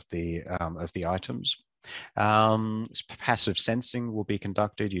version of the items. Passive sensing will be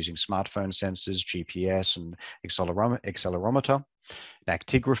conducted using smartphone sensors, GPS, and accelerometer.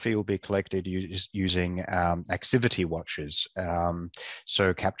 Actigraphy will be collected using activity watches,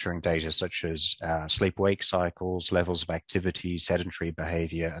 so capturing data such as sleep-wake cycles, levels of activity, sedentary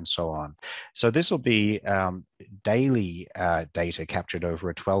behavior, and so on. So this will be daily data captured over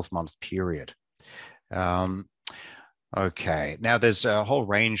a 12-month period. Okay, now there's a whole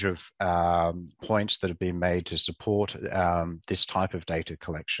range of points that have been made to support this type of data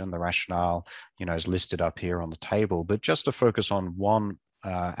collection. The rationale, is listed up here on the table, but just to focus on one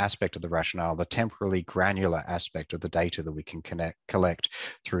aspect of the rationale, the temporally granular aspect of the data that we can collect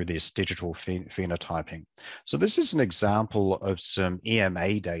through this digital phenotyping. So this is an example of some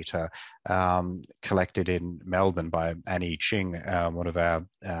EMA data collected in Melbourne by Annie Ching, one of our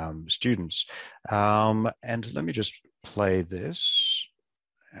students. And let me just play this.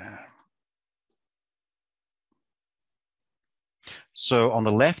 So on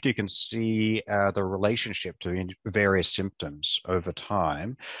the left, you can see the relationship to various symptoms over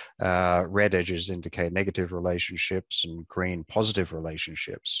time. Red edges indicate negative relationships and green positive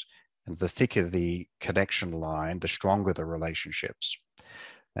relationships. And the thicker the connection line, the stronger the relationships.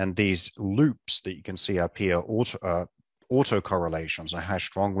 And these loops that you can see up here, autocorrelations, are how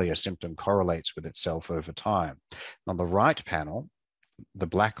strongly a symptom correlates with itself over time. On the right panel, the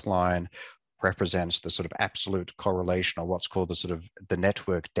black line represents the sort of absolute correlation, or what's called the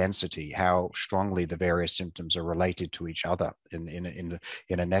network density, how strongly the various symptoms are related to each other in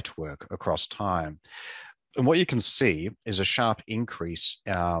a network across time. And what you can see is a sharp increase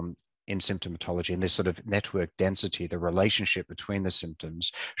in symptomatology, in this sort of network density, the relationship between the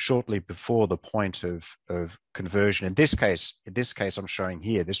symptoms shortly before the point of conversion. In this case I'm showing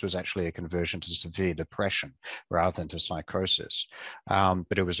here, this was actually a conversion to severe depression rather than to psychosis.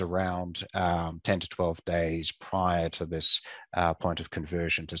 But it was around 10 to 12 days prior to this point of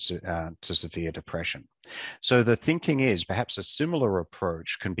conversion to severe depression. So the thinking is perhaps a similar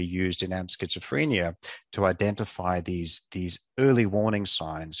approach can be used in AMP schizophrenia to identify these early warning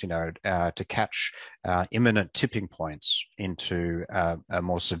signs, to catch imminent tipping points into a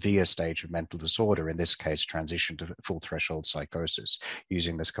more severe stage of mental disorder, in this case, transition to full threshold psychosis,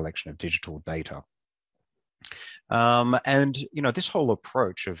 using this collection of digital data. And this whole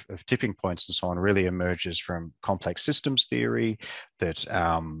approach of tipping points and so on really emerges from complex systems theory that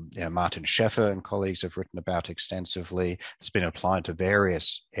Martin Scheffer and colleagues have written about extensively. It's been applied to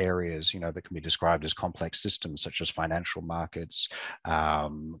various areas, that can be described as complex systems, such as financial markets,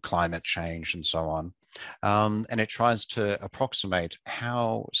 climate change, and so on. And it tries to approximate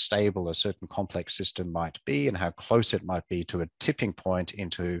how stable a certain complex system might be and how close it might be to a tipping point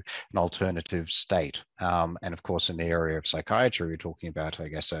into an alternative state. And of course, in the area of psychiatry, we're talking about, I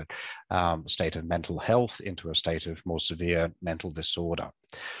guess, a state of mental health into a state of more severe mental disorder.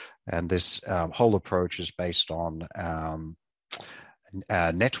 And this whole approach is based on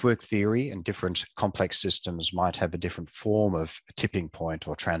network theory, and different complex systems might have a different form of tipping point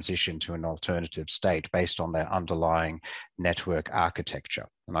or transition to an alternative state based on their underlying network architecture.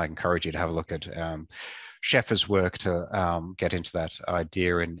 And I encourage you to have a look at Scheffer's work to get into that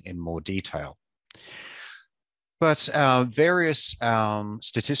idea in more detail. But various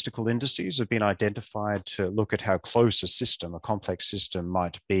statistical indices have been identified to look at how close a complex system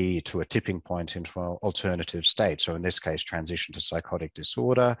might be to a tipping point into an alternative state. So in this case, transition to psychotic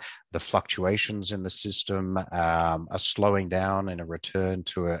disorder, the fluctuations in the system, a slowing down and a return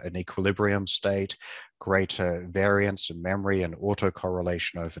to an equilibrium state, greater variance in memory and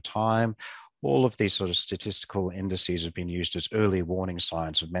autocorrelation over time. All of these sort of statistical indices have been used as early warning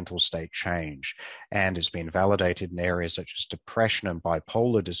signs of mental state change, and it's been validated in areas such as depression and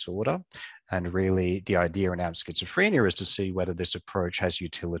bipolar disorder. And really, the idea in AMP schizophrenia is to see whether this approach has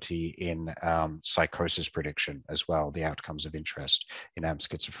utility in psychosis prediction as well, the outcomes of interest in AMP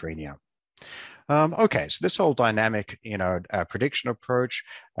schizophrenia. Okay, so this whole dynamic, prediction approach,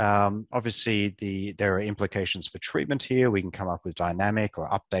 obviously there are implications for treatment here. We can come up with dynamic or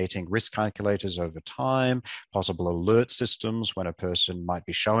updating risk calculators over time, possible alert systems when a person might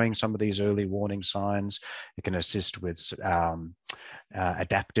be showing some of these early warning signs. It can assist with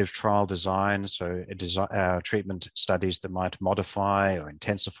adaptive trial design, so treatment studies that might modify or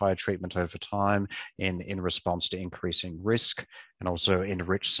intensify treatment over time in response to increasing risk, and also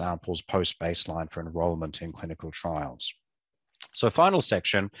enrich samples post-baseline for enrollment in clinical trials. So final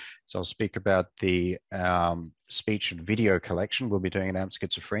section, so I'll speak about the speech and video collection we'll be doing in AMP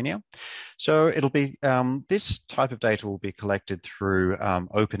schizophrenia. So it'll be, this type of data will be collected through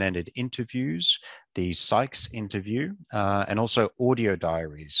open-ended interviews, the psychs interview, and also audio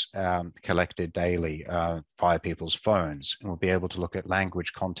diaries collected daily via people's phones. And we'll be able to look at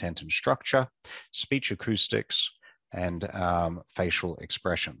language, content, and structure, speech acoustics, and facial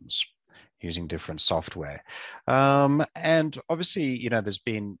expressions using different software. And obviously, there's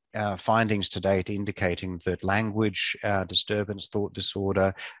been findings to date indicating that language disturbance, thought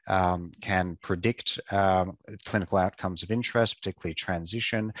disorder can predict clinical outcomes of interest, particularly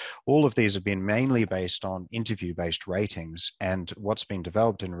transition. All of these have been mainly based on interview-based ratings. And what's been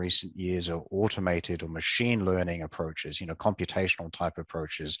developed in recent years are automated or machine learning approaches, computational type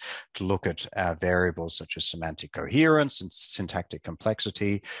approaches to look at variables such as semantic coherence and syntactic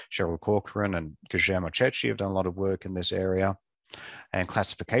complexity. Cheryl Corcoran and Guillermo Cecchi have done a lot of work in this area. And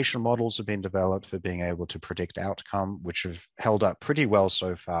classification models have been developed for being able to predict outcome, which have held up pretty well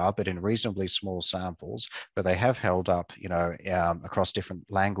so far, but in reasonably small samples. But they have held up, across different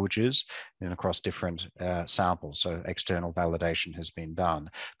languages and across different samples. So external validation has been done.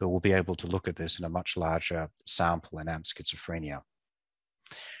 But we'll be able to look at this in a much larger sample in AMP Schizophrenia.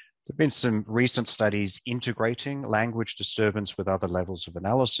 There have been some recent studies integrating language disturbance with other levels of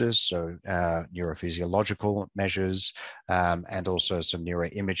analysis, so neurophysiological measures, and also some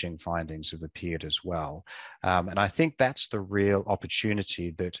neuroimaging findings have appeared as well. And I think that's the real opportunity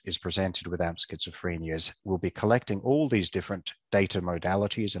that is presented with AMP Schizophrenia, is we'll be collecting all these different data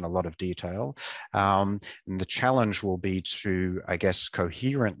modalities in a lot of detail. And the challenge will be to, I guess,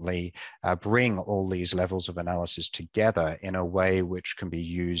 coherently bring all these levels of analysis together in a way which can be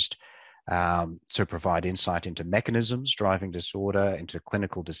used to provide insight into mechanisms driving disorder, into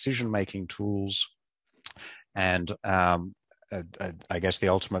clinical decision-making tools. And I guess the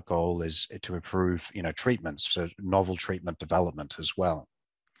ultimate goal is to improve, treatments, so novel treatment development as well.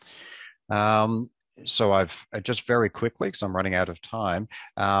 So I've just very quickly, because I'm running out of time,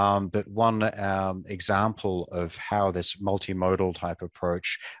 but one example of how this multimodal type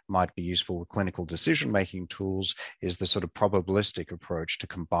approach might be useful with clinical decision-making tools is the sort of probabilistic approach to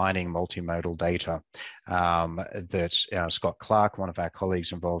combining multimodal data that Scott Clark, one of our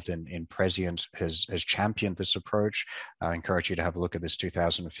colleagues involved in Prescient, has championed this approach. I encourage you to have a look at this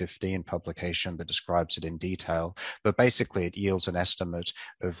 2015 publication that describes it in detail. But basically, it yields an estimate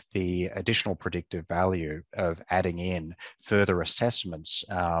of the additional predictive value of adding in further assessments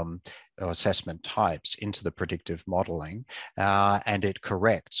or assessment types into the predictive modeling, and it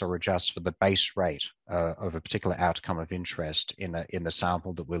corrects or adjusts for the base rate of a particular outcome of interest in the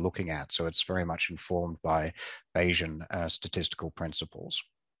sample that we're looking at. So it's very much informed by Bayesian statistical principles.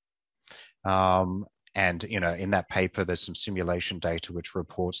 And in that paper, there's some simulation data which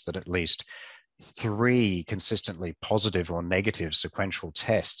reports that at least 3 consistently positive or negative sequential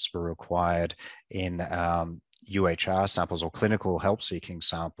tests were required in UHR samples or clinical help-seeking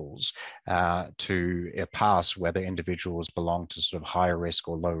samples to pass whether individuals belong to sort of higher risk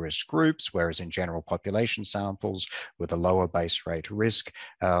or low risk groups, whereas in general population samples with a lower base rate risk,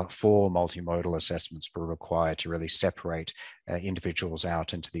 4 multimodal assessments were required to really separate individuals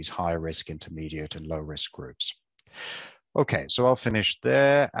out into these high risk, intermediate, and low risk groups. Okay, so I'll finish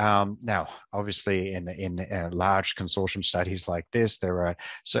there. Now, obviously, in large consortium studies like this, there are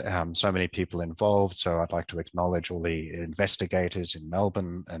so many people involved. So I'd like to acknowledge all the investigators in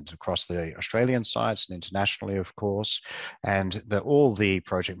Melbourne and across the Australian sites and internationally, of course, and all the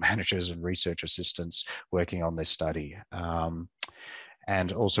project managers and research assistants working on this study.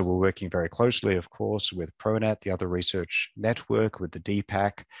 And also we're working very closely, of course, with ProNet, the other research network, with the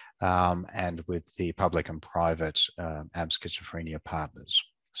DPAC, and with the public and private AMP Schizophrenia partners.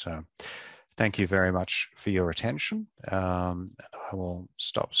 So thank you very much for your attention. I will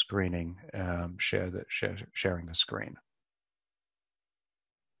stop screening, sharing the screen.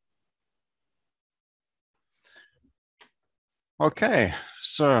 Okay,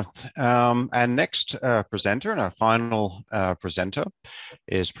 so our next presenter and our final presenter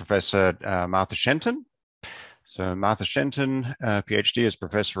is Professor Martha Shenton. So Martha Shenton, PhD, is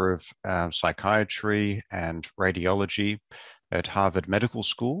Professor of Psychiatry and Radiology at Harvard Medical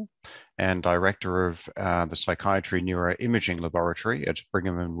School and Director of the Psychiatry Neuroimaging Laboratory at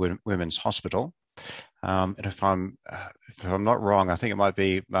Brigham and Women's Hospital. And if I'm not wrong, I think it might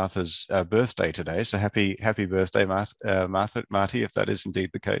be Martha's birthday today. So happy birthday, Marty, if that is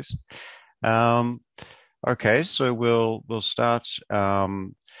indeed the case. Okay, so we'll start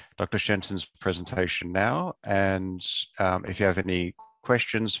Dr. Shenton's presentation now, and if you have any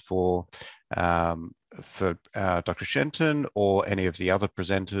questions for Dr. Shenton or any of the other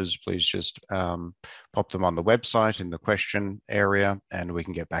presenters, please just pop them on the website in the question area, and we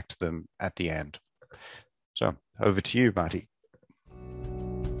can get back to them at the end. So over to you, Marty.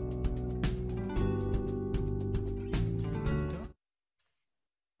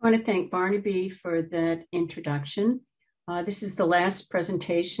 I want to thank Barnaby for that introduction. This is the last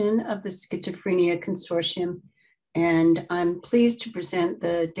presentation of the Schizophrenia Consortium And I'm pleased to present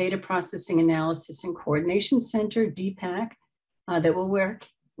the Data Processing Analysis and Coordination Center, DPAC, that will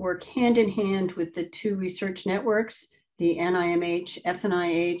work hand in hand with the two research networks, the NIMH,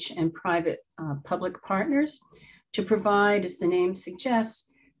 FNIH, and private public partners, to provide, as the name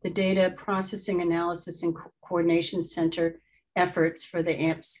suggests, the Data Processing Analysis and Coordination Center efforts for the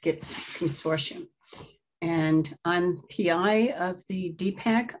AMP SCZ Consortium. And I'm PI of the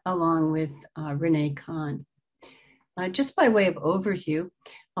DPAC along with Renee Kahn. Just by way of overview,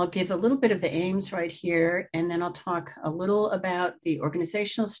 I'll give a little bit of the aims right here, and then I'll talk a little about the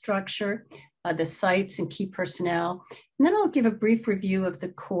organizational structure, the sites and key personnel, and then I'll give a brief review of the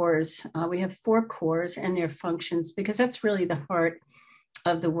cores. We have 4 cores and their functions, because that's really the heart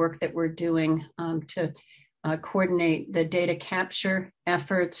of the work that we're doing to coordinate the data capture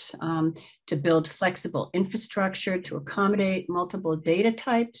efforts, to build flexible infrastructure to accommodate multiple data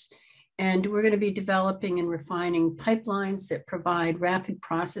types. And we're going to be developing and refining pipelines that provide rapid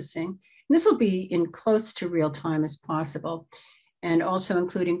processing. And this will be in close to real time as possible, and also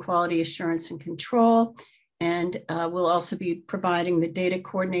including quality assurance and control. And we'll also be providing the data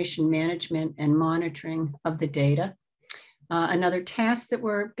coordination management and monitoring of the data. Another task that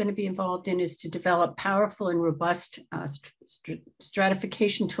we're going to be involved in is to develop powerful and robust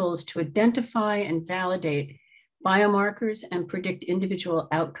stratification tools to identify and validate biomarkers and predict individual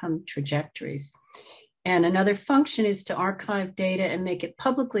outcome trajectories. And another function is to archive data and make it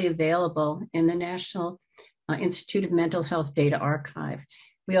publicly available in the National Institute of Mental Health Data Archive.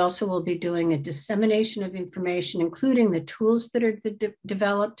 We also will be doing a dissemination of information, including the tools that are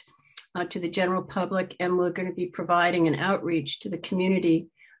developed to the general public, and we're going to be providing an outreach to the community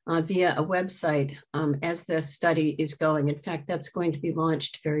via a website as the study is going. In fact, that's going to be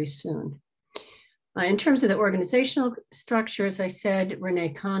launched very soon. In terms of the organizational structure, as I said, Renee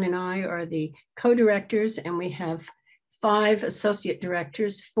Kahn and I are the co-directors, and we have 5 associate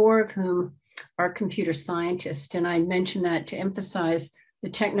directors, 4 of whom are computer scientists. And I mention that to emphasize the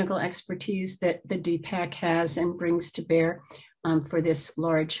technical expertise that the DPAC has and brings to bear for this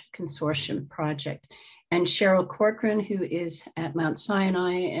large consortium project. And Cheryl Corcoran, who is at Mount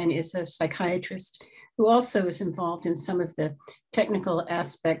Sinai and is a psychiatrist, who also is involved in some of the technical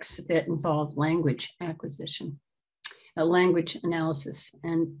aspects that involve language acquisition, language analysis,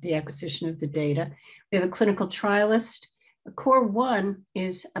 and the acquisition of the data. We have a clinical trialist. Core 1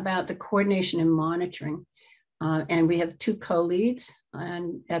 is about the coordination and monitoring. And we have 2 co-leads,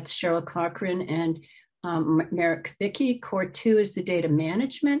 and that's Cheryl Corcoran and Merrick Kubicki. Core 2 is the data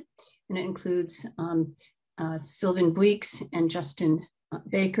management, and it includes Sylvan Buiks and Justin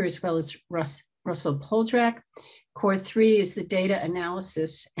Baker, as well as Russell Poldrack. Core 3 is the data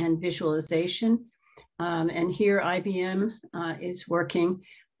analysis and visualization. And here IBM is working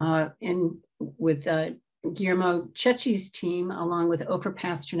with Guillermo Cecchi's team, along with Ofer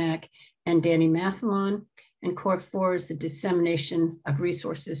Pasternak and Danny Mathalon. And Core 4 is the dissemination of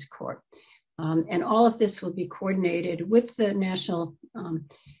resources core. And all of this will be coordinated with the National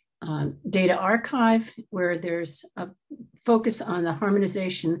Data Archive, where there's a focus on the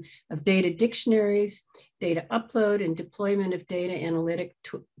harmonization of data dictionaries, data upload and deployment of data analytic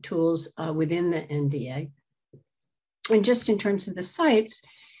tools within the NDA. And just in terms of the sites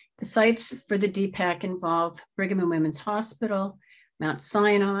for the DPAC involve Brigham and Women's Hospital, Mount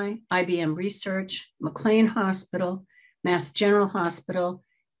Sinai, IBM Research, McLean Hospital, Mass General Hospital,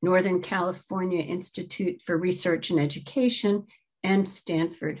 Northern California Institute for Research and Education, and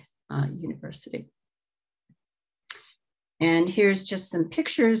Stanford University. And here's just some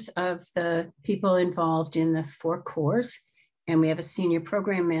pictures of the people involved in the 4 cores. And we have a senior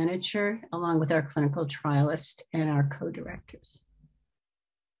program manager, along with our clinical trialist and our co-directors.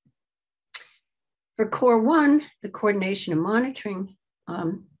 For Core 1, the coordination and monitoring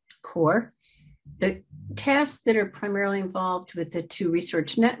core, the tasks that are primarily involved with the 2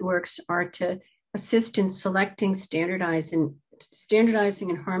 research networks are to assist in selecting, standardizing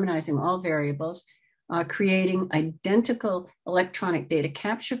and harmonizing all variables, creating identical electronic data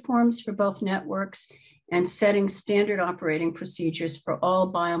capture forms for both networks, and setting standard operating procedures for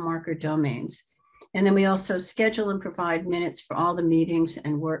all biomarker domains. And then we also schedule and provide minutes for all the meetings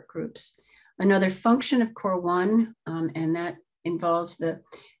and work groups. Another function of Core 1, and that involves the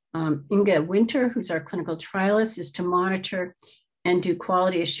Inga Winter, who's our clinical trialist, is to monitor and do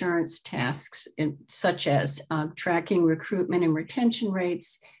quality assurance tasks such as tracking recruitment and retention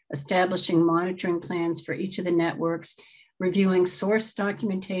rates, establishing monitoring plans for each of the networks, reviewing source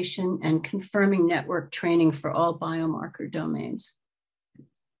documentation, and confirming network training for all biomarker domains.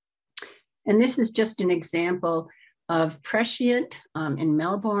 And this is just an example of Prescient in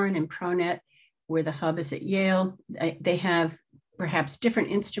Melbourne and ProNet, where the hub is at Yale. They have perhaps different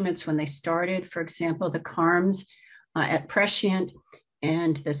instruments when they started. For example, the CARMs at Prescient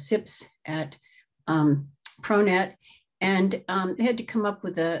and the SIPs at ProNet. And they had to come up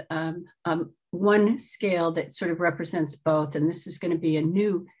with one scale that sort of represents both. And this is going to be a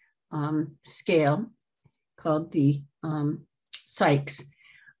new scale called the psychs.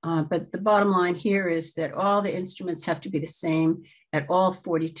 But the bottom line here is that all the instruments have to be the same at all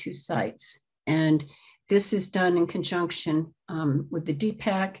 42 sites. And this is done in conjunction with the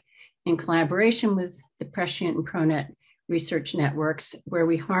DPAC in collaboration with the Prescient and ProNet research networks, where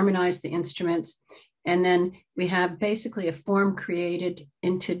we harmonize the instruments. And then we have basically a form created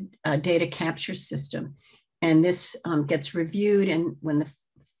into a data capture system. And this gets reviewed. And when the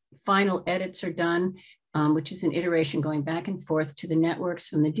final edits are done, which is an iteration going back and forth to the networks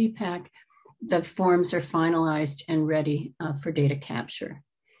from the DPAC, the forms are finalized and ready for data capture.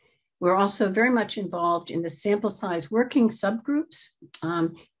 We're also very much involved in the sample size working subgroups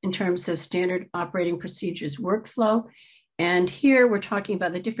in terms of standard operating procedures workflow. And here we're talking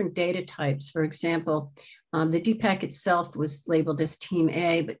about the different data types. For example, the DPAC itself was labeled as Team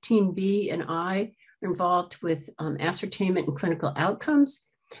A, but Team B and I are involved with ascertainment and clinical outcomes.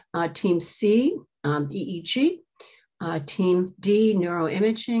 Team C, EEG. Team D,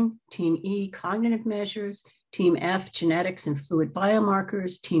 neuroimaging. Team E, cognitive measures. Team F, genetics and fluid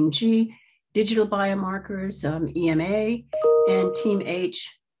biomarkers. Team G, digital biomarkers, EMA. And Team H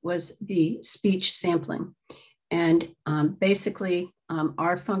was the speech sampling. And basically,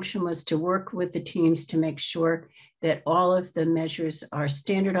 our function was to work with the teams to make sure that all of the measures are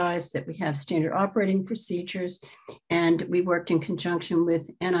standardized, that we have standard operating procedures, and we worked in conjunction with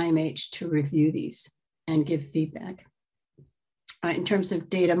NIMH to review these and give feedback. In terms of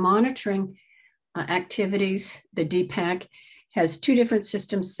data monitoring activities, the DPAC has two different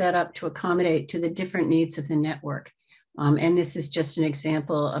systems set up to accommodate to the different needs of the network. And this is just an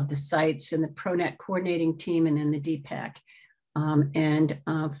example of the sites and the ProNet coordinating team and then the DPAC.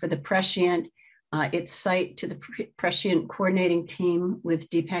 For the Prescient, it's site to the Prescient coordinating team with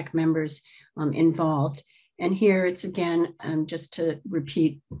DPAC members involved. And here it's again, just to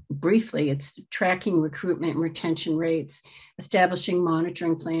repeat briefly, it's tracking recruitment and retention rates, establishing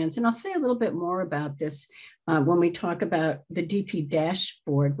monitoring plans. And I'll say a little bit more about this when we talk about the DP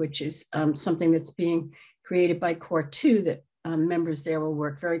dashboard, which is something that's being created by Core 2 that members there will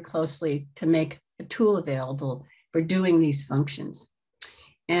work very closely to make a tool available for doing these functions.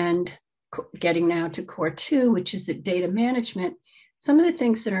 And getting now to Core 2, which is the data management, some of the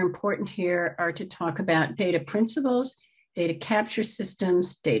things that are important here are to talk about data principles, data capture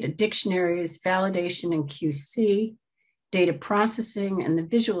systems, data dictionaries, validation and QC, data processing and the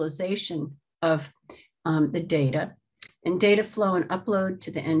visualization of the data, and data flow and upload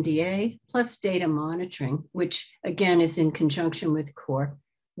to the NDA, plus data monitoring, which again is in conjunction with Core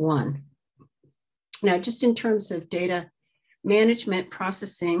 1. Now, just in terms of data management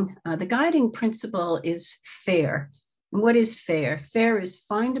processing, the guiding principle is FAIR. And what is FAIR? FAIR is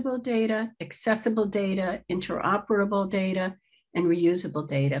findable data, accessible data, interoperable data, and reusable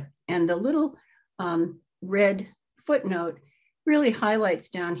data. And the little red footnote really highlights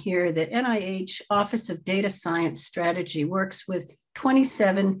down here that NIH Office of Data Science Strategy works with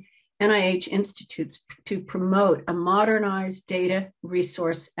 27 NIH institutes to promote a modernized data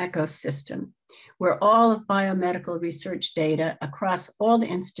resource ecosystem where all of biomedical research data across all the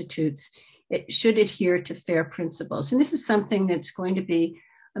institutes, it should adhere to FAIR principles. And this is something that's going to be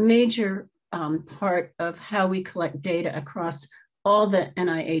a major part of how we collect data across all the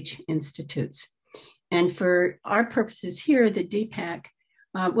NIH institutes. And for our purposes here, the DPAC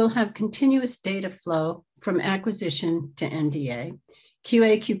will have continuous data flow from acquisition to NDA.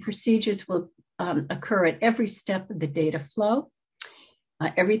 QA/Q procedures will occur at every step of the data flow.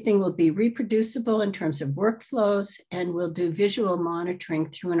 Everything will be reproducible in terms of workflows, and we'll do visual monitoring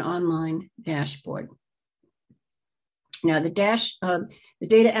through an online dashboard. Now, the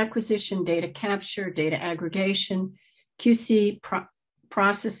data acquisition, data capture, data aggregation, QC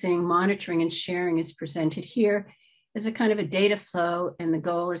processing, monitoring, and sharing is presented here as a kind of a data flow, and the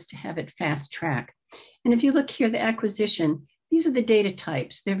goal is to have it fast track. And if you look here, the acquisition, these are the data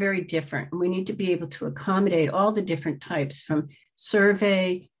types. They're very different. And we need to be able to accommodate all the different types, from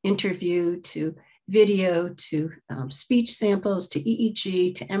survey, interview, to video, to speech samples, to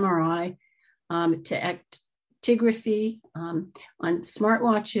EEG, to MRI, to actigraphy on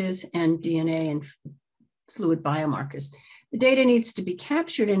smartwatches, and DNA and fluid biomarkers. The data needs to be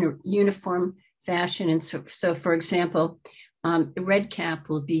captured in a uniform fashion. And so for example, REDCap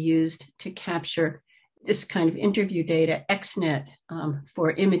will be used to capture this kind of interview data, XNet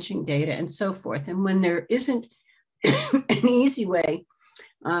for imaging data, and so forth. And when there isn't an easy way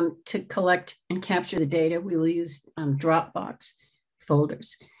to collect and capture the data, we will use Dropbox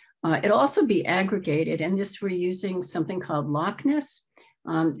folders. It'll also be aggregated, and this we're using something called Lockness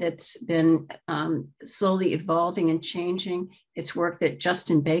that's been slowly evolving and changing. It's work that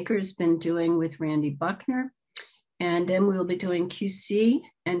Justin Baker's been doing with Randy Buckner. And then we'll be doing QC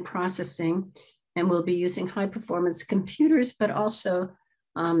and processing, and we'll be using high performance computers, but also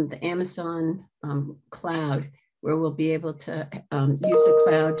the Amazon cloud, where we'll be able to use a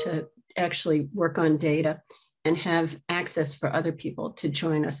cloud to actually work on data and have access for other people to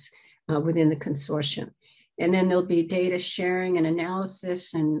join us within the consortium. And then there'll be data sharing and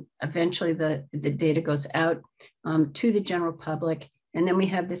analysis, and eventually the data goes out to the general public. And then we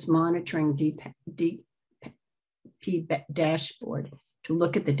have this monitoring DP dashboard to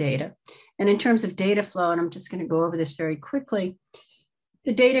look at the data. And in terms of data flow, and I'm just going to go over this very quickly,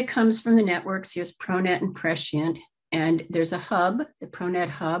 the data comes from the networks. Here's ProNet and Prescient, and there's a hub, the ProNet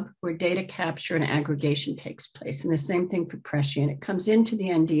hub, where data capture and aggregation takes place. And the same thing for Prescient. It comes into the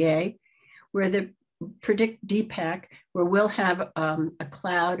NDA, where the Predict DPAC, where we'll have a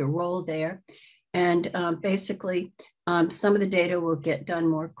cloud, a role there. And basically, some of the data will get done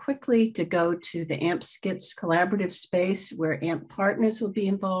more quickly to go to the AMP SCZ collaborative space, where AMP partners will be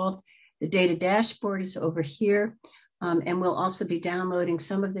involved. The data dashboard is over here. And we'll also be downloading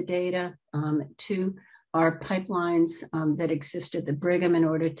some of the data to our pipelines that exist at the Brigham in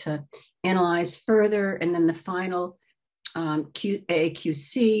order to analyze further. And then the final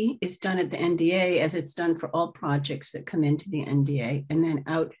QC is done at the NDA, as it's done for all projects that come into the NDA, and then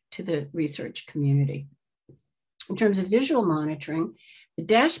out to the research community. In terms of visual monitoring, the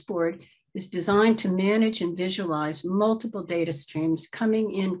dashboard is designed to manage and visualize multiple data streams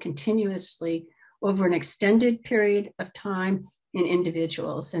coming in continuously over an extended period of time in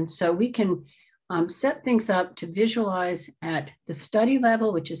individuals. And so we can set things up to visualize at the study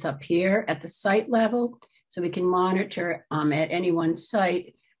level, which is up here, at the site level. So we can monitor at any one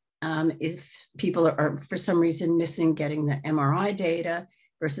site if people are for some reason missing getting the MRI data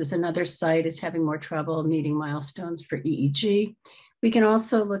versus another site is having more trouble meeting milestones for EEG. We can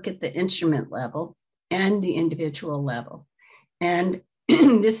also look at the instrument level and the individual level. And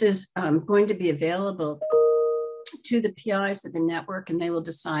this is going to be available to the PIs of the network, and they will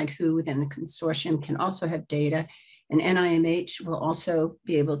decide who within the consortium can also have data. And NIMH will also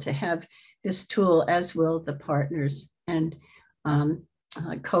be able to have this tool, as will the partners and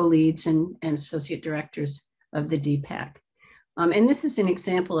co-leads and associate directors of the DPAC. And this is an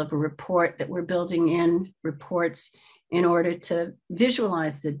example of a report that we're building in reports in order to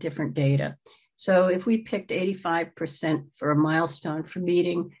visualize the different data. So if we picked 85% for a milestone for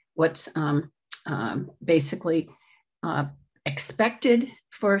meeting what's basically expected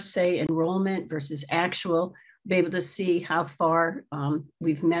for, say, enrollment versus actual, be able to see how far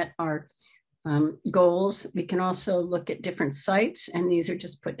we've met our goals. We can also look at different sites, and these are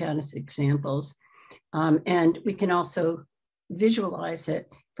just put down as examples. And we can also visualize it.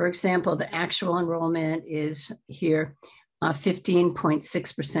 For example, the actual enrollment is here,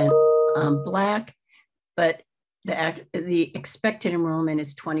 15.6% Black, but the expected enrollment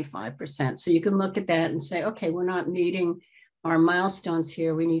is 25%. So you can look at that and say, okay, we're not meeting our milestones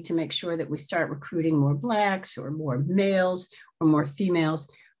here. We need to make sure that we start recruiting more Blacks or more males or more females.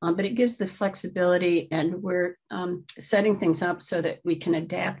 But it gives the flexibility, and we're setting things up so that we can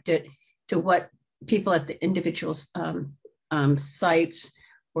adapt it to what people at the individual sites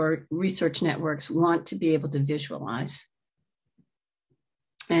or research networks want to be able to visualize.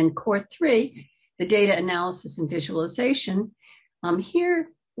 And core 3, the data analysis and visualization. Here,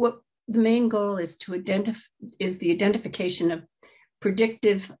 what the main goal is to is the identification of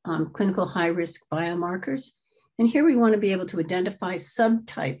predictive clinical high-risk biomarkers. And here we want to be able to identify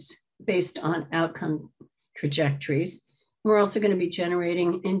subtypes based on outcome trajectories. We're also going to be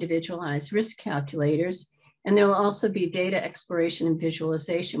generating individualized risk calculators. And there will also be data exploration and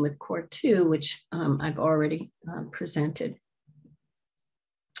visualization with core 2, which I've already presented.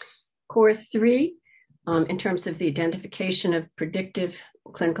 Core 3, in terms of the identification of predictive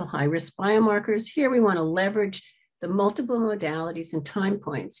clinical high-risk biomarkers, here we want to leverage the multiple modalities and time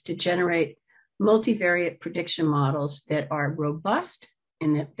points to generate multivariate prediction models that are robust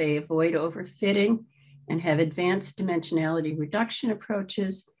in that they avoid overfitting and have advanced dimensionality reduction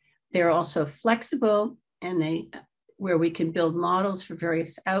approaches. They're also flexible, and where we can build models for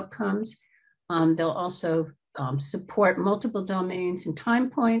various outcomes. They'll also support multiple domains and time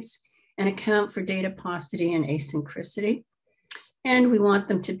points and account for data paucity and asynchronicity. And we want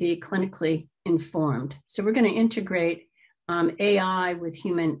them to be clinically informed. So we're going to integrate AI with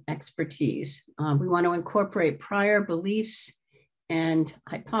human expertise. We want to incorporate prior beliefs and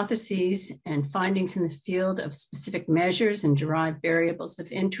hypotheses and findings in the field of specific measures and derived variables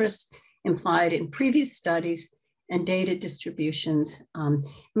of interest implied in previous studies and data distributions.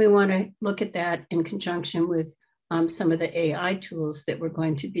 We want to look at that in conjunction with some of the AI tools that we're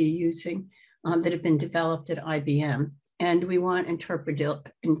going to be using that have been developed at IBM. And we want interpretable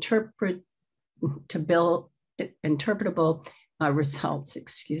results,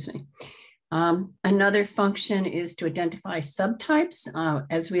 excuse me. Another function is to identify subtypes.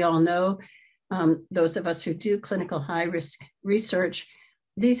 As we all know, those of us who do clinical high-risk research,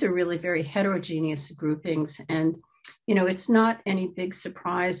 these are really very heterogeneous groupings. And, you know, it's not any big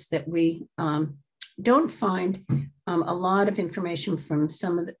surprise that we don't find a lot of information from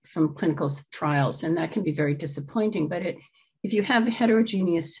from clinical trials, and that can be very disappointing. But if you have a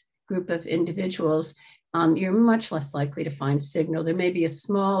heterogeneous group of individuals, you're much less likely to find signal. There may be a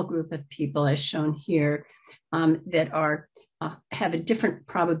small group of people, as shown here, that have a different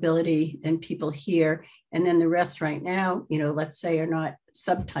probability than people here, and then the rest right now, you know, let's say, are not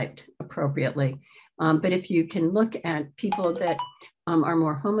subtyped appropriately. But if you can look at people that are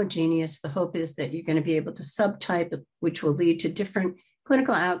more homogeneous, the hope is that you're going to be able to subtype, which will lead to different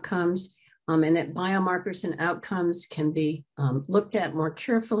clinical outcomes, and that biomarkers and outcomes can be looked at more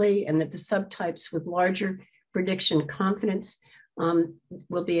carefully, and that the subtypes with larger prediction confidence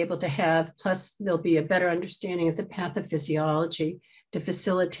will be able to have, plus there'll be a better understanding of the pathophysiology to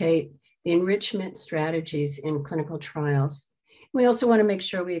facilitate the enrichment strategies in clinical trials. We also want to make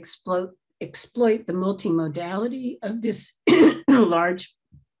sure we exploit the multimodality of this large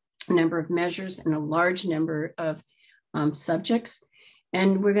number of measures and a large number of subjects.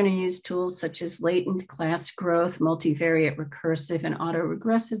 And we're going to use tools such as latent class growth, multivariate recursive and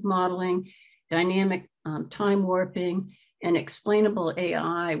autoregressive modeling, dynamic time warping, and explainable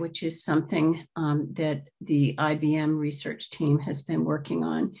AI, which is something that the IBM research team has been working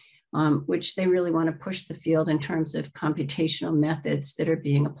on, which they really want to push the field in terms of computational methods that are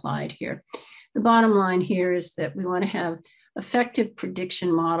being applied here. The bottom line here is that we want to have effective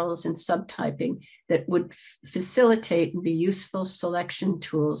prediction models and subtyping that would facilitate and be useful selection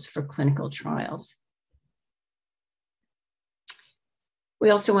tools for clinical trials. We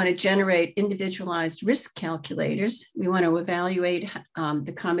also want to generate individualized risk calculators. We want to evaluate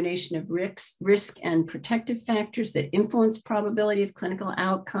the combination of risk and protective factors that influence probability of clinical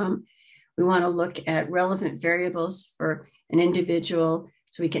outcome. We want to look at relevant variables for an individual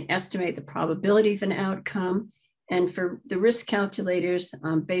so we can estimate the probability of an outcome. And for the risk calculators,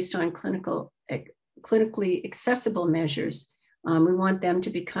 based on clinically accessible measures, we want them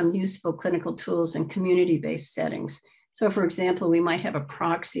to become useful clinical tools in community-based settings. So for example, we might have a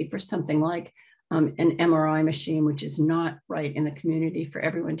proxy for something like an MRI machine, which is not right in the community for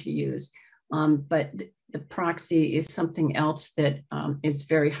everyone to use. But the proxy is something else that is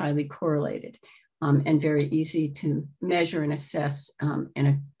very highly correlated and very easy to measure and assess in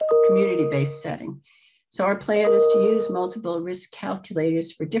a community-based setting. So our plan is to use multiple risk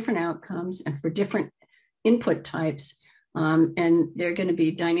calculators for different outcomes and for different input types. And they're going to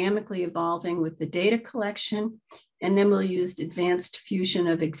be dynamically evolving with the data collection. And then we'll use advanced fusion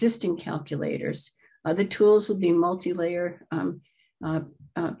of existing calculators. The tools will be multi-layer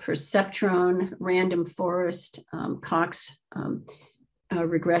perceptron, random forest, Cox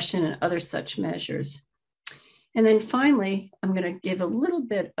regression, and other such measures. And then finally, I'm going to give a little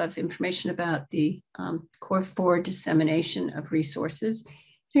bit of information about the Core 4 dissemination of resources.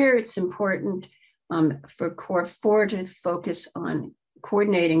 Here, it's important for Core 4 to focus on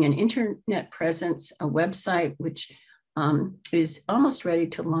coordinating an internet presence, a website, which is almost ready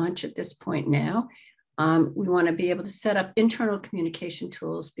to launch at this point now. We want to be able to set up internal communication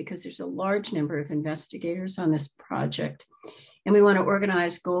tools because there's a large number of investigators on this project. And we want to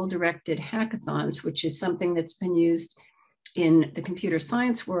organize goal-directed hackathons, which is something that's been used in the computer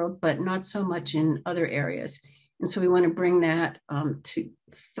science world, but not so much in other areas. And so we want to bring that to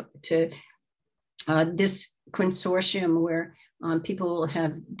this consortium where people will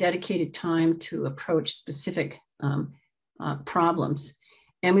have dedicated time to approach specific problems.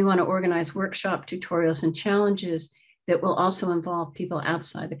 And we want to organize workshop tutorials and challenges that will also involve people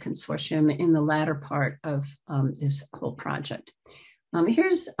outside the consortium in the latter part of this whole project.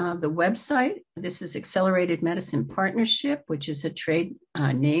 Here's the website. This is Accelerated Medicine Partnership, which is a trade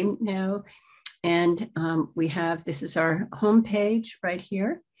name now. And this is our homepage right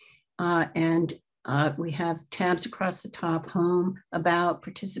here. And we have tabs across the top: home, about,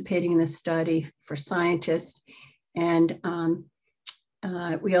 participating in the study, for scientists. And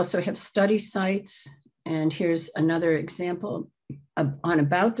We also have study sites, and here's another example on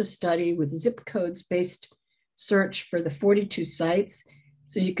about the study with zip codes based search for the 42 sites.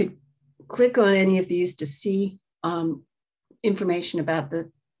 So you could click on any of these to see information about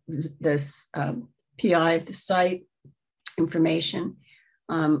this PI of the site, information,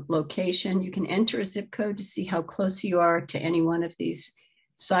 location. You can enter a zip code to see how close you are to any one of these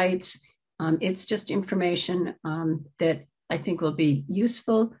sites. It's just information that I think will be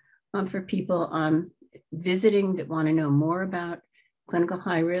useful for people visiting that want to know more about clinical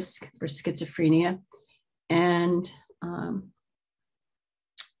high risk for schizophrenia. And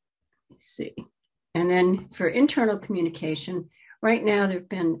let's see. And then for internal communication, right now there have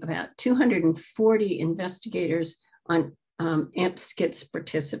been about 240 investigators on AMP Schiz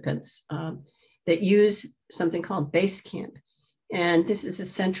participants that use something called Basecamp. And this is a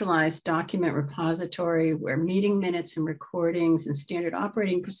centralized document repository where meeting minutes and recordings and standard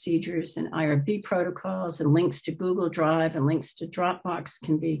operating procedures and IRB protocols and links to Google Drive and links to Dropbox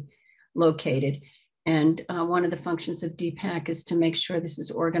can be located. And one of the functions of DPAC is to make sure this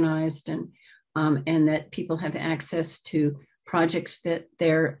is organized and that people have access to projects that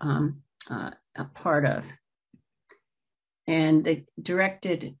they're a part of. And the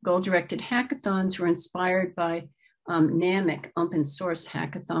goal-directed hackathons were inspired by NIMH open source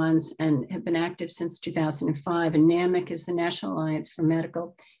hackathons and have been active since 2005. And NIMH is the National Alliance for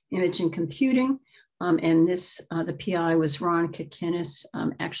Medical Imaging Computing. And this, the PI was Ron Kikinis,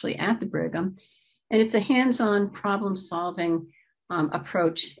 actually at the Brigham. And it's a hands-on problem-solving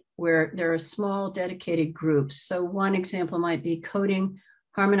approach where there are small dedicated groups. So one example might be coding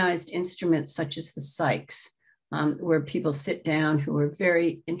harmonized instruments such as the psychs, where people sit down who are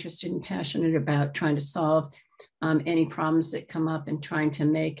very interested and passionate about trying to solve any problems that come up and trying to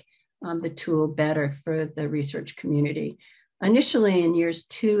make the tool better for the research community. Initially in years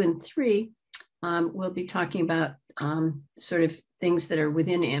 2 and 3, we'll be talking about sort of things that are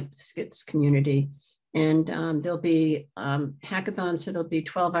within AMP Schiz community. And there'll be hackathons that'll be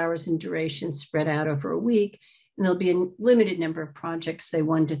 12 hours in duration spread out over a week. And there'll be a limited number of projects, say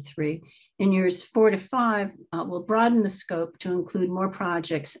 1 to 3. In years 4 to 5, we'll broaden the scope to include more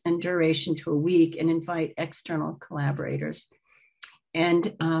projects and duration to a week and invite external collaborators.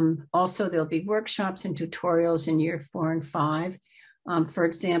 And also there'll be workshops and tutorials in year 4 and 5. For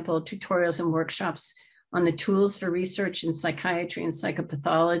example, tutorials and workshops on the tools for research in psychiatry and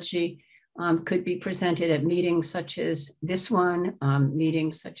psychopathology could be presented at meetings such as this one,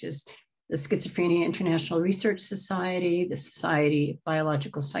 meetings such as the Schizophrenia International Research Society, the Society of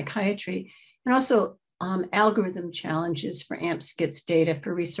Biological Psychiatry, and also algorithm challenges for AMP Schiz data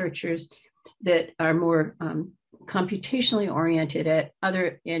for researchers that are more computationally oriented at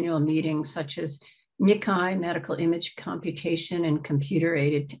other annual meetings such as MICI, Medical Image Computation and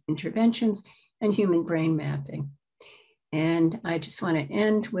Computer-Aided Interventions, and Human Brain Mapping. And I just want to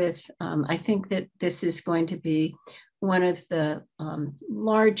end with, I think that this is going to be one of the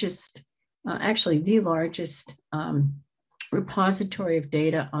largest, actually the largest repository of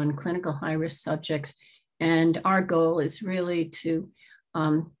data on clinical high-risk subjects. And our goal is really to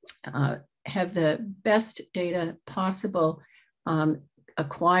have the best data possible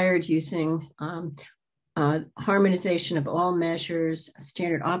acquired using harmonization of all measures,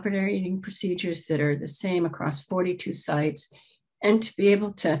 standard operating procedures that are the same across 42 sites, and to be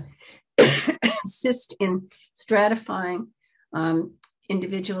able to assist in stratifying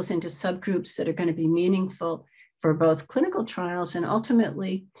individuals into subgroups that are going to be meaningful for both clinical trials and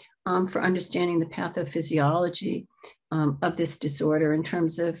ultimately for understanding the pathophysiology of this disorder in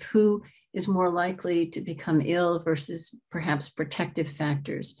terms of who is more likely to become ill versus perhaps protective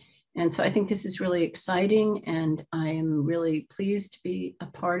factors. And so I think this is really exciting, and I am really pleased to be a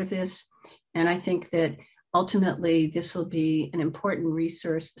part of this. And I think that ultimately this will be an important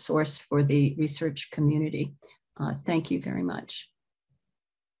resource source for the research community. Thank you very much.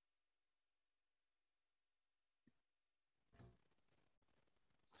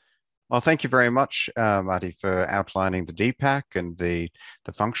 Well, thank you very much, Marty, for outlining the DPAC and the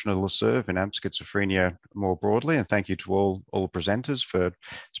function it'll serve in AMP schizophrenia more broadly. And thank you to all presenters for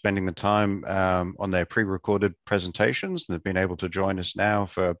spending the time on their pre-recorded presentations and have been able to join us now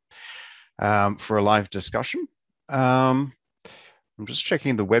for a live discussion. I'm just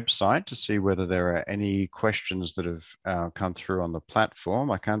checking the website to see whether there are any questions that have come through on the platform.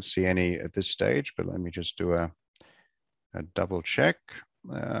 I can't see any at this stage, but let me just do a double check.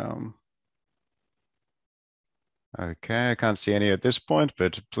 Okay, I can't see any at this point,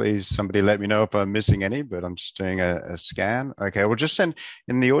 but please somebody let me know if I'm missing any, but I'm just doing a scan. Okay, we'll just send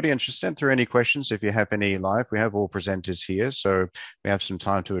in the audience, just send through any questions if you have any live. We have all presenters here, so we have some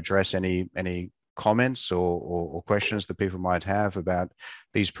time to address any comments or questions that people might have about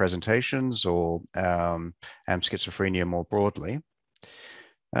these presentations or AMP schizophrenia more broadly.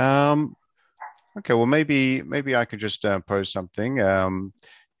 Okay, well, maybe I could just pose something in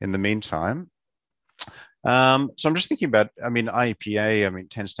the meantime. So I'm just thinking about, I mean, IEPA, I mean,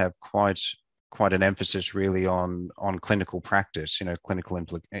 tends to have quite an emphasis really on clinical practice, you know, clinical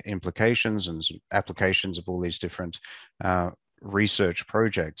implications and applications of all these different research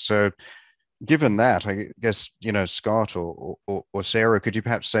projects. So given that, I guess, you know, Scott or Sarah, could you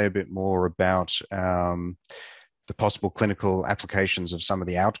perhaps say a bit more about the possible clinical applications of some of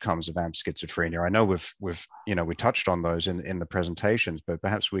the outcomes of AMP schizophrenia? I know we touched on those in the presentations, but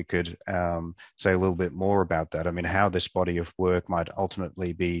perhaps we could say a little bit more about that. I mean, how this body of work might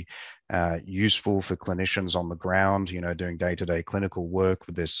ultimately be useful for clinicians on the ground, you know, doing day-to-day clinical work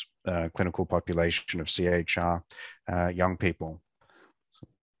with this clinical population of CHR young people.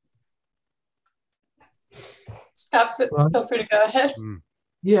 Scott, feel free to go ahead.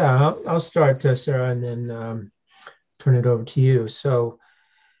 Yeah, I'll start, Sarah, and then turn it over to you. So,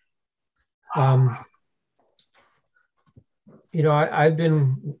 you know, I've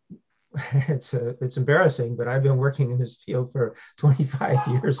been, it's embarrassing, but I've been working in this field for 25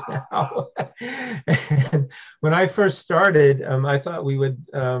 years now. And when I first started, I thought we would,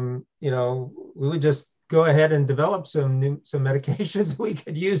 you know, we would just go ahead and develop some medications we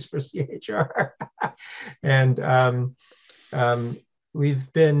could use for CHR. And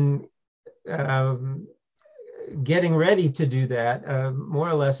we've been getting ready to do that more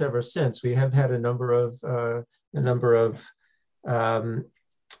or less ever since. We have had a number of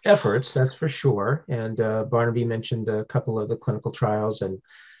efforts, that's for sure. And Barnaby mentioned a couple of the clinical trials, and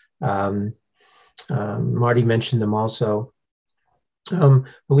Marty mentioned them also. But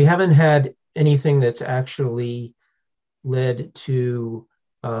we haven't had anything that's actually led to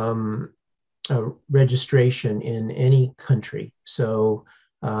a registration in any country. So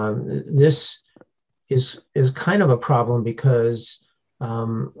this is kind of a problem because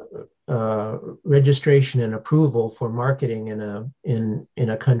registration and approval for marketing in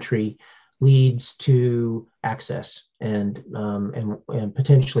a country leads to access and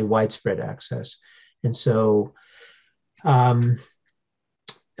potentially widespread access. And so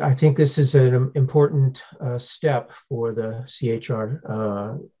I think this is an important step for the CHR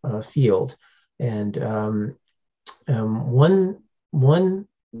field. And one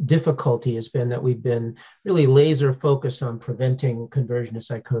difficulty has been that we've been really laser focused on preventing conversion to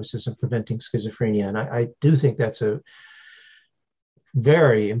psychosis and preventing schizophrenia. And I do think that's a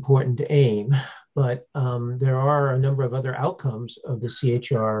very important aim, but there are a number of other outcomes of the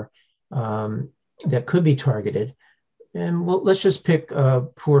CHR that could be targeted. And let's just pick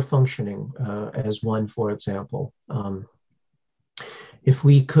poor functioning as one, for example. If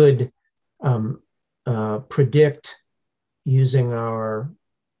we could predict using our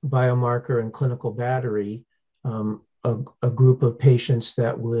biomarker and clinical battery a group of patients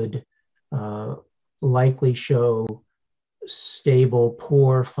that would likely show stable,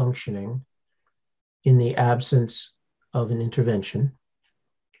 poor functioning in the absence of an intervention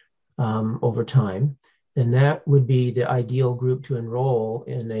over time, then that would be the ideal group to enroll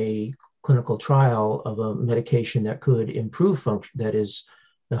in a clinical trial of a medication that could improve function, that is,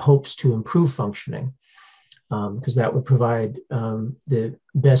 the hopes to improve functioning, because that would provide the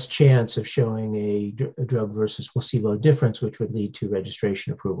best chance of showing a drug versus placebo difference, which would lead to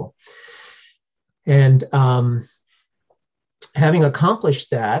registration approval. And having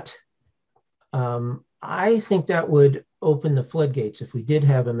accomplished that, I think that would open the floodgates. If we did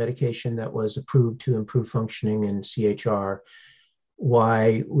have a medication that was approved to improve functioning in CHR,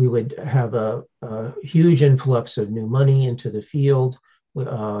 why we would have a huge influx of new money into the field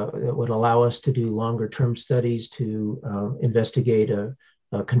that would allow us to do longer term studies to investigate a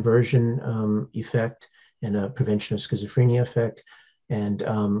conversion effect and a prevention of schizophrenia effect, and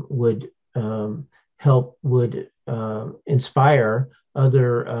would inspire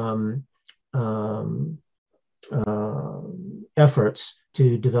other efforts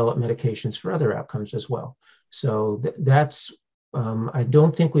to develop medications for other outcomes as well. So that's, I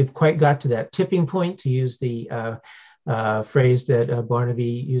don't think we've quite got to that tipping point, to use the phrase that Barnaby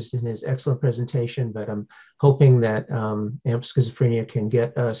used in his excellent presentation, but I'm hoping that AMP Schizophrenia can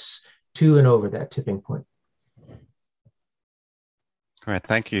get us to and over that tipping point. Great,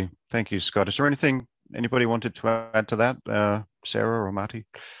 thank you. Thank you, Scott. Is there anything anybody wanted to add to that, Sarah or Marty?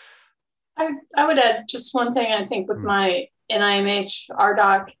 I would add just one thing, I think, with my NIMH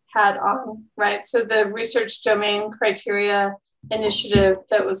RDoc hat on, right? So the Research Domain Criteria Initiative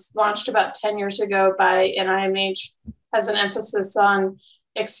that was launched about 10 years ago by NIMH has an emphasis on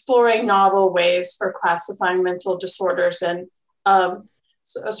exploring novel ways for classifying mental disorders and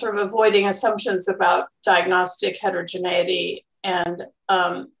sort of avoiding assumptions about diagnostic heterogeneity and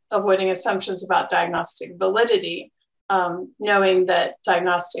avoiding assumptions about diagnostic validity. Knowing that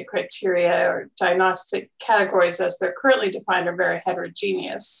diagnostic criteria or diagnostic categories as they're currently defined are very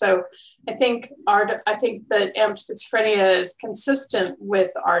heterogeneous. So I think that AMP Schizophrenia is consistent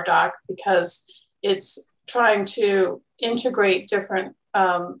with RDoc because it's trying to integrate different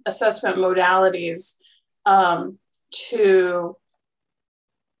assessment modalities to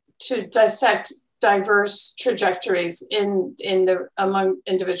dissect diverse trajectories among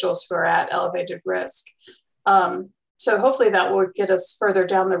individuals who are at elevated risk. So hopefully that will get us further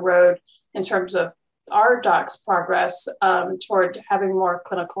down the road in terms of our doc's progress toward having more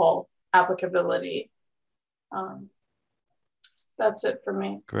clinical applicability. That's it for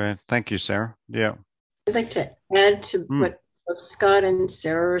me. Great. Thank you, Sarah. Yeah. I'd like to add to what both Scott and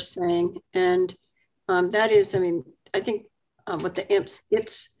Sarah are saying. And that is, I mean, I think what the AMP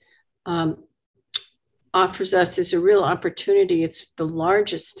Schiz offers us is a real opportunity. It's the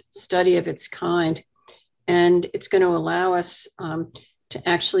largest study of its kind. And it's going to allow us to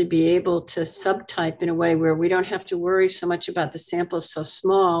actually be able to subtype in a way where we don't have to worry so much about the sample so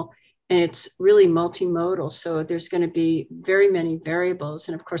small, and it's really multimodal. So there's going to be very many variables.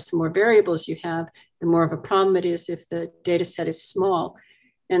 And of course, the more variables you have, the more of a problem it is if the data set is small.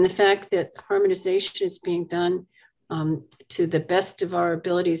 And the fact that harmonization is being done to the best of our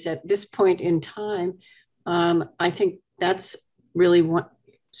abilities at this point in time, I think that's really one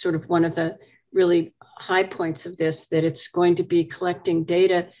of the really high points of this, that it's going to be collecting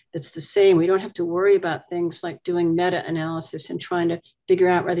data that's the same. We don't have to worry about things like doing meta-analysis and trying to figure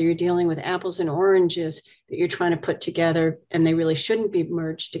out whether you're dealing with apples and oranges that you're trying to put together and they really shouldn't be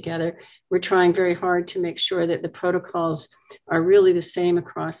merged together. We're trying very hard to make sure that the protocols are really the same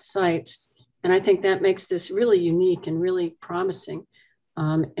across sites. And I think that makes this really unique and really promising.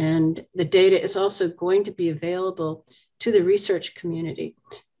 And the data is also going to be available to the research community.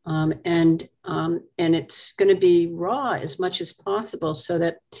 And it's going to be raw as much as possible so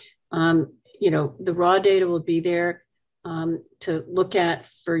that, the raw data will be there to look at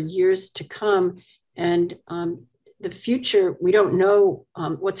for years to come. And the future, we don't know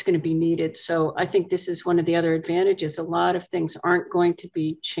what's going to be needed. So I think this is one of the other advantages. A lot of things aren't going to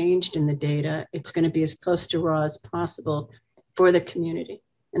be changed in the data. It's going to be as close to raw as possible for the community.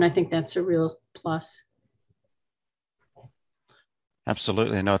 And I think that's a real plus.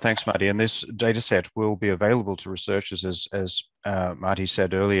 Absolutely. No, thanks, Marty. And this data set will be available to researchers, as Marty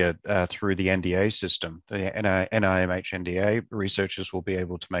said earlier, through the NDA system. The NIMH NDA, researchers will be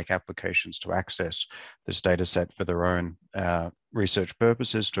able to make applications to access this data set for their own research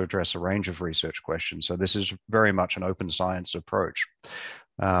purposes to address a range of research questions. So this is very much an open science approach.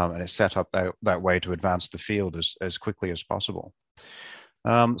 And it's set up that way to advance the field as quickly as possible.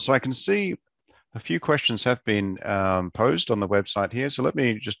 So I can see a few questions have been posed on the website here, so let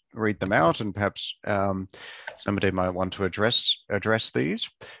me just read them out, and perhaps somebody might want to address these.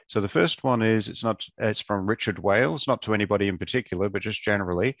 So the first one is it's from Richard Wales, not to anybody in particular, but just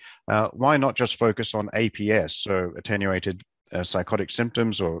generally. Why not just focus on APS, so attenuated psychotic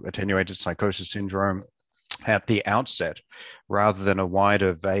symptoms or attenuated psychosis syndrome, at the outset, rather than a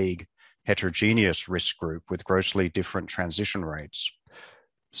wider, vague, heterogeneous risk group with grossly different transition rates?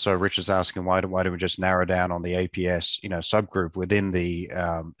 So Richard's asking, why do we just narrow down on the APS, subgroup within the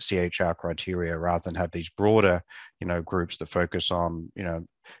CHR criteria rather than have these broader, groups that focus on,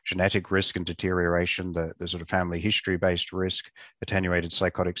 genetic risk and deterioration, the sort of family history-based risk, attenuated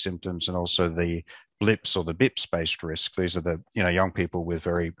psychotic symptoms, and also the BLIPS or the BIPS-based risk. These are the, young people with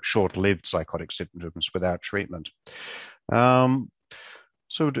very short-lived psychotic symptoms without treatment. So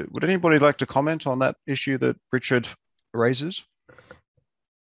would anybody like to comment on that issue that Richard raises?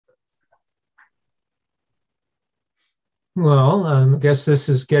 Well, I guess this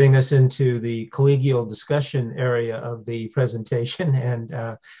is getting us into the collegial discussion area of the presentation,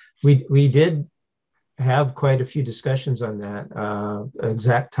 and we did have quite a few discussions on that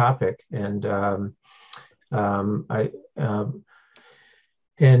exact topic, and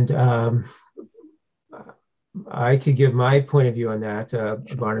I could give my point of view on that.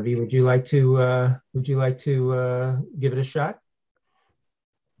 Barnaby, would you like to give it a shot?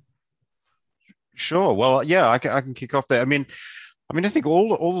 Sure. Well, yeah, I can kick off there. I mean, I think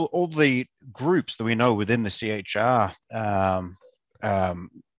all the groups that we know within the CHR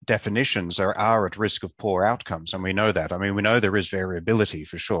definitions are at risk of poor outcomes, and we know that. I mean, we know there is variability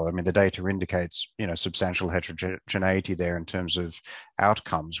for sure. I mean, the data indicates, you know, substantial heterogeneity there in terms of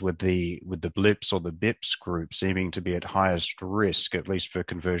outcomes, with the BLIPS or the BIPS group seeming to be at highest risk, at least for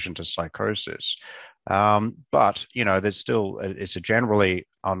conversion to psychosis. But, you know, there's still, it's a generally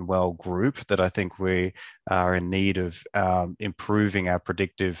unwell group that I think we are in need of improving our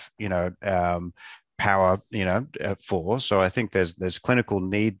predictive, you know, power, you know, for. So I think there's clinical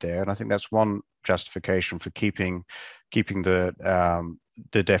need there, and I think that's one justification for keeping the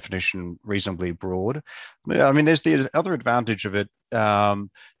definition reasonably broad. I mean, there's the other advantage of it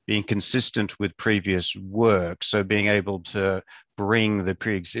being consistent with previous work, so being able to bring the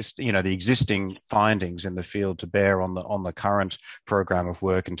the existing findings in the field to bear on the current program of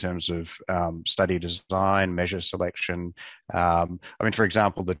work in terms of study design, measure selection. I mean, for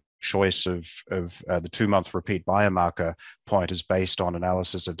example, the choice of the 2-month repeat biomarker point is based on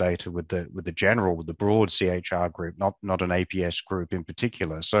analysis of data with the broad CHR group, not an APS group in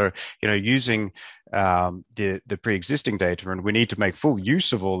particular. So, you know, using the pre-existing data, and we need to make full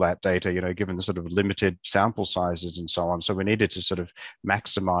use of all that data, you know, given the sort of limited sample sizes and so on. So we needed to sort of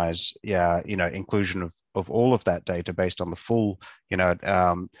maximize, you know, inclusion of all of that data based on the full, you know,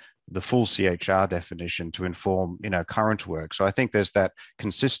 the full CHR definition to inform, you know, current work. So I think there's that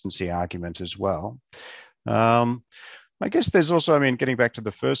consistency argument as well. I guess there's also, I mean, getting back to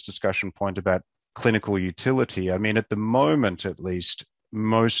the first discussion point about clinical utility, I mean, at the moment, at least,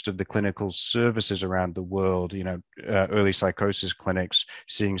 most of the clinical services around the world, you know, early psychosis clinics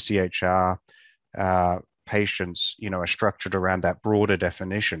seeing CHR patients, you know, are structured around that broader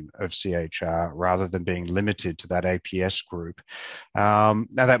definition of CHR rather than being limited to that APS group. Now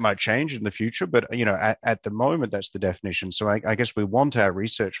that might change in the future, but, you know, at the moment, that's the definition. So I guess we want our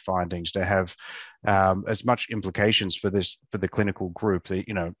research findings to have as much implications for the clinical group,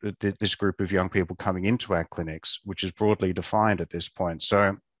 you know, this group of young people coming into our clinics, which is broadly defined at this point.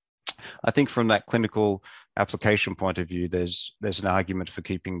 So I think from that clinical application point of view, there's an argument for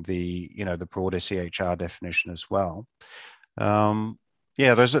keeping the, you know, the broader CHR definition as well.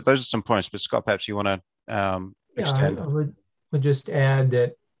 Yeah, those are some points. But Scott, perhaps you want to extend. I would just add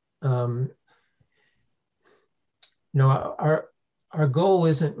that you know, our goal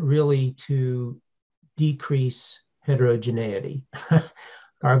isn't really to decrease heterogeneity.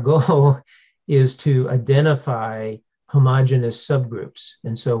 Our goal is to identify homogeneous subgroups,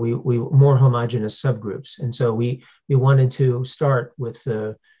 and so we more homogeneous subgroups, and so we wanted to start with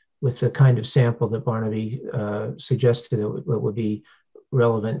the kind of sample that Barnaby suggested that would be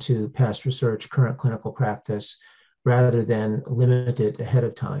relevant to past research, current clinical practice, rather than limit it ahead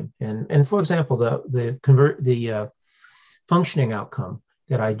of time. And for example, the functioning outcome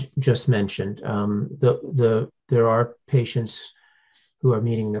that I just mentioned, there are patients who are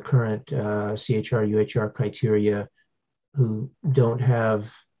meeting the current CHR UHR criteria who don't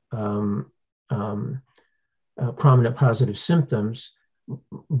have prominent positive symptoms,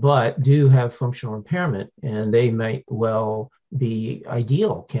 but do have functional impairment, and they might well be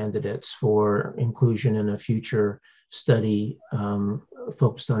ideal candidates for inclusion in a future study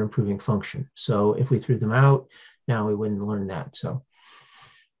focused on improving function. So if we threw them out, now we wouldn't learn that. So.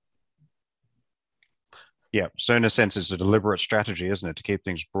 Yeah, so in a sense, it's a deliberate strategy, isn't it, to keep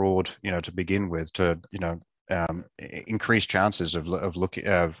things broad, you know, to begin with, to, you know, increase chances of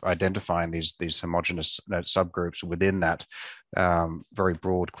identifying these homogeneous subgroups within that very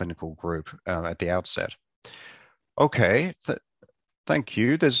broad clinical group at the outset. Okay, thank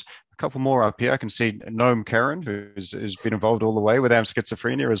you. There's a couple more up here. I can see Noam Karen, who's been involved all the way with AMP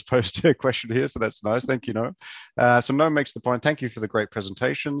Schizophrenia, as posed to a question here, so that's nice. Thank you, Noam. So Noam makes the point, thank you for the great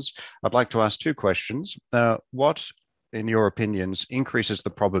presentations. I'd like to ask 2 questions. What, in your opinions, increases the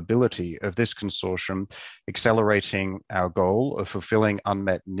probability of this consortium accelerating our goal of fulfilling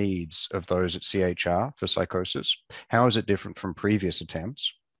unmet needs of those at CHR for psychosis? How is it different from previous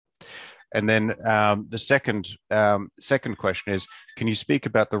attempts? And then the second question is, can you speak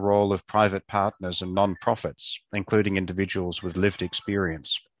about the role of private partners and non-profits, including individuals with lived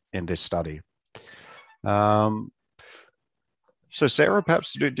experience in this study? So Sarah,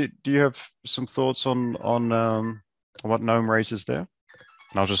 perhaps do you have some thoughts on what Noam raises there?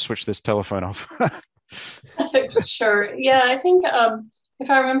 And I'll just switch this telephone off. Sure. Yeah, I think if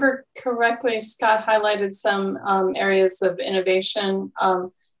I remember correctly, Scott highlighted some areas of innovation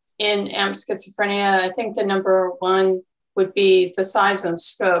in AMP Schizophrenia. I think the number one would be the size and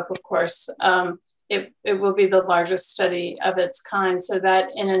scope, of course. It will be the largest study of its kind. So that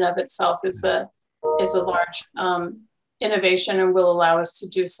in and of itself is a large innovation, and will allow us to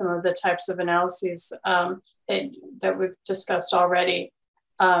do some of the types of analyses that we've discussed already.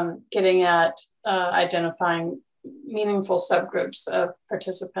 getting at identifying meaningful subgroups of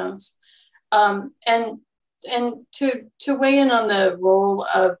participants. And to weigh in on the role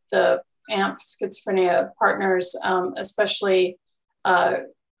of the AMP Schizophrenia partners, especially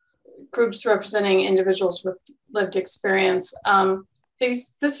groups representing individuals with lived experience,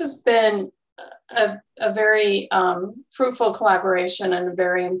 this has been a very fruitful collaboration and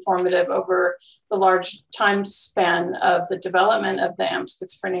very informative over the large time span of the development of the AMP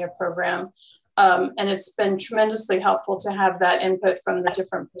Schizophrenia program. And it's been tremendously helpful to have that input from the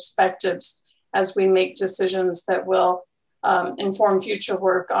different perspectives as we make decisions that will inform future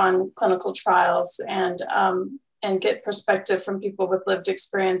work on clinical trials and get perspective from people with lived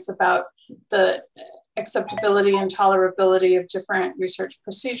experience about the acceptability and tolerability of different research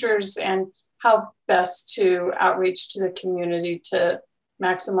procedures and how best to outreach to the community to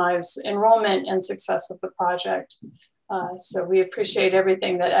maximize enrollment and success of the project. So we appreciate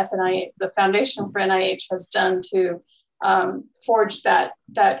everything that the Foundation for NIH has done to forge that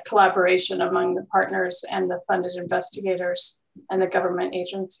collaboration among the partners and the funded investigators and the government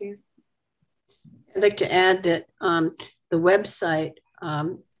agencies. I'd like to add that the website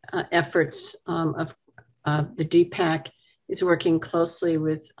efforts of the DPAC is working closely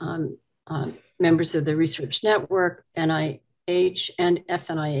with members of the Research Network, NIH, and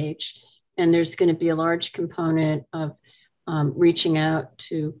FNIH. And there's going to be a large component of reaching out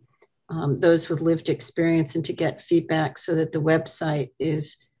to those with lived experience and to get feedback so that the website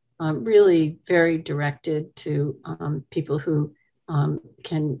is really very directed to people who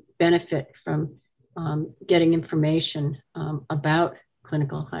can benefit from getting information about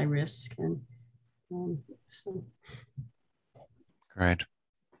clinical high risk. And so. Great.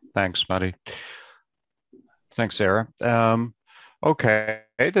 Thanks, Marty. Thanks, Sarah. Okay,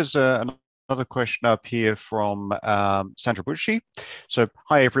 there's another question up here from Sandra Bushi. So,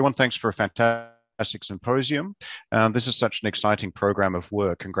 hi everyone, thanks for a fantastic symposium. This is such an exciting program of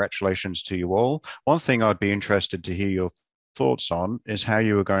work. Congratulations to you all. One thing I'd be interested to hear your thoughts on is how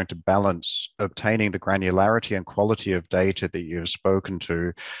you are going to balance obtaining the granularity and quality of data that you've spoken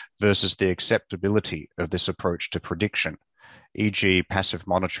to versus the acceptability of this approach to prediction, e.g. passive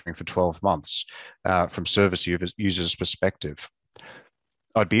monitoring for 12 months from service users' perspective.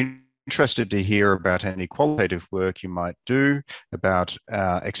 I'd be interested to hear about any qualitative work you might do about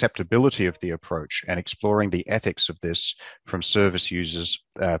acceptability of the approach and exploring the ethics of this from service users'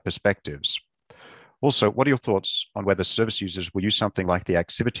 perspectives. Also, what are your thoughts on whether service users will use something like the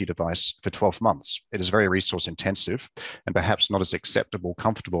Activity device for 12 months? It is very resource intensive and perhaps not as acceptable,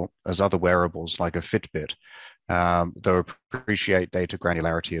 comfortable as other wearables like a Fitbit, though appreciate data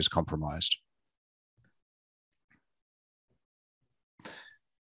granularity is compromised.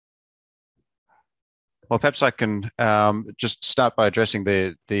 Well, perhaps I can just start by addressing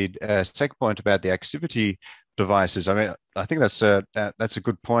the second point about the Activity devices. I mean, I think that's a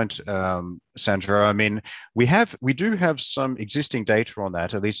good point, Sandra. I mean, we do have some existing data on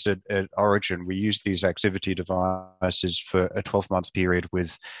that. At least at Origin, we use these Activity devices for a 12-month period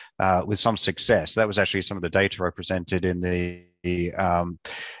with some success. That was actually some of the data I presented in the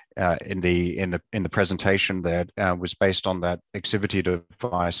presentation that was based on that Activity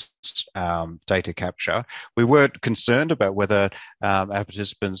device data capture. We weren't concerned about whether our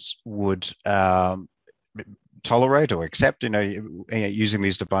participants would tolerate or accept, using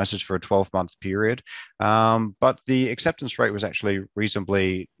these devices for a 12-month period. But the acceptance rate was actually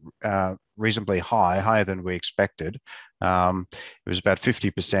reasonably high, higher than we expected. It was about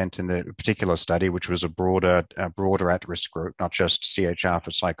 50% in the particular study, which was a broader at-risk group, not just CHR for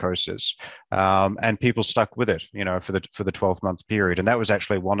psychosis. And people stuck with it, for the 12-month period. And that was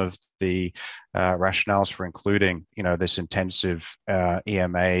actually one of the rationales for including, this intensive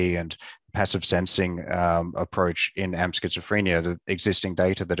EMA and passive sensing approach in AMP schizophrenia, the existing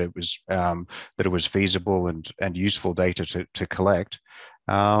data that it was feasible and useful data to collect.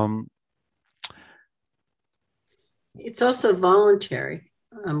 It's also voluntary,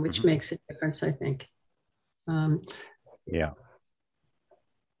 which makes a difference, I think. Yeah,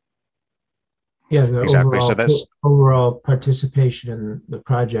 exactly. So that's overall participation in the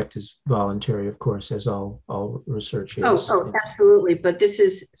project is voluntary, of course, as all research is. Oh, absolutely. But this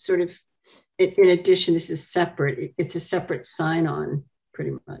is sort of, in addition, this is separate. It's a separate sign-on,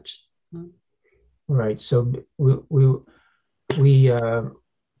 pretty much. Right. So we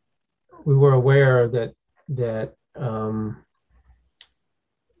were aware that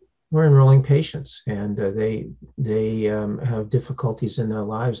we're enrolling patients, and they have difficulties in their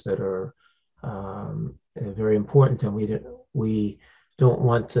lives that are very important, and we don't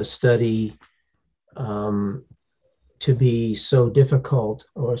want to study to be so difficult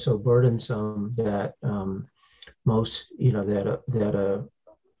or so burdensome that most, that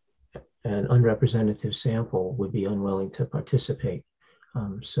an unrepresentative sample would be unwilling to participate.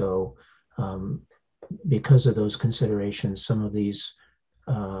 Because of those considerations, some of these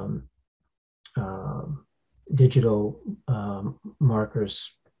digital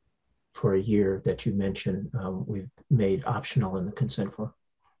markers for a year that you mentioned, we've made optional in the consent form.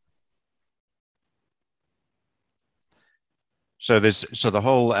 So the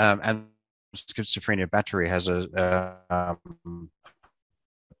whole AMP Schizophrenia battery has a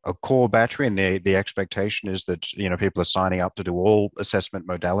core battery, and the expectation is that people are signing up to do all assessment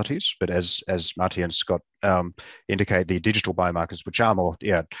modalities. But as Marty and Scott indicate, the digital biomarkers, which are more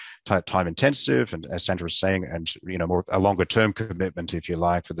time intensive, and as Sandra was saying, and more a longer term commitment, if you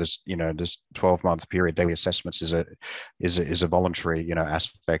like, for this this 12-month period. Daily assessments is a voluntary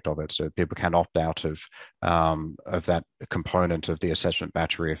aspect of it, so people can opt out of that component of the assessment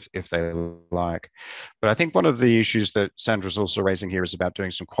battery if they like. But I think one of the issues that Sandra's also raising here is about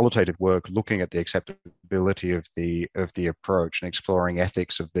doing some qualitative work, looking at the acceptability of the approach and exploring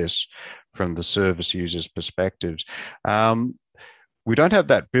ethics of this from the service users' perspectives. We don't have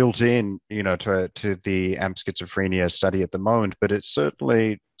that built in, to the AMP Schizophrenia study at the moment, but it's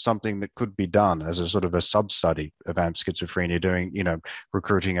certainly something that could be done as a sort of a sub-study of AMP Schizophrenia, doing,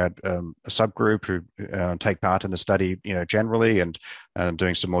 recruiting a subgroup who take part in the study, generally, and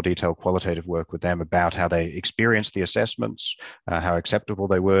doing some more detailed qualitative work with them about how they experienced the assessments, how acceptable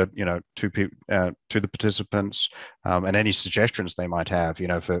they were, to the participants, and any suggestions they might have,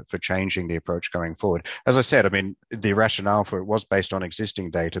 for changing the approach going forward. As I said, I mean, the rationale for it was based on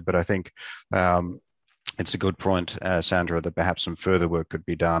existing data, but I think it's a good point, Sandra, that perhaps some further work could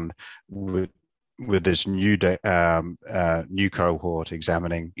be done with this new cohort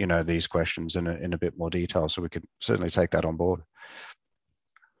examining, these questions in a bit more detail. So we could certainly take that on board.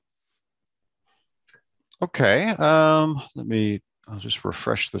 Okay, I'll just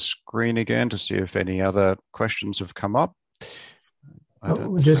refresh the screen again to see if any other questions have come up.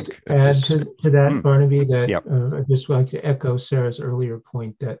 I'll just add to that, Barnaby, that yep. I'd just like to echo Sarah's earlier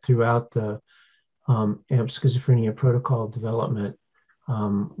point that throughout the AMP Schizophrenia protocol development,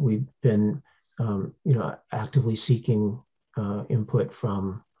 we've been, actively seeking input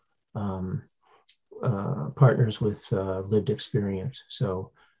from partners with lived experience.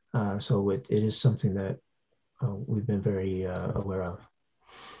 So it is something that we've been very aware of.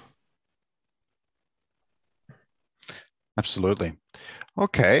 Absolutely.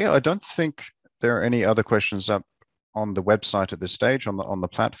 Okay, I don't think there are any other questions up on the website at this stage on the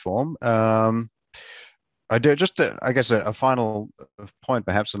platform. I guess a final point,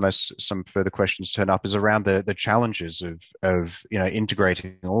 perhaps, unless some further questions turn up, is around the challenges of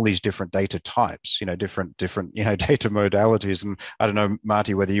integrating all these different data types, different data modalities. And I don't know,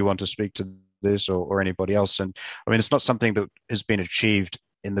 Marty, whether you want to speak to this or anybody else. And I mean, it's not something that has been achieved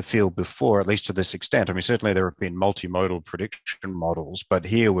in the field before, at least to this extent. I mean, certainly there have been multimodal prediction models, but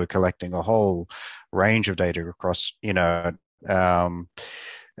here we're collecting a whole range of data across, a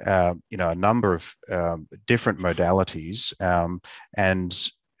number of different modalities, and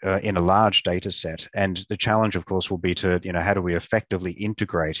in a large data set. And the challenge, of course, will be to, how do we effectively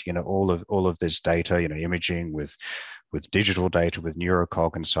integrate, all of this data, imaging with digital data, with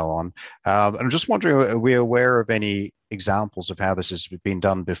neurocog and so on. And I'm just wondering, are we aware of any examples of how this has been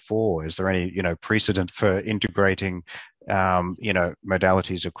done before? Is there any, precedent for integrating,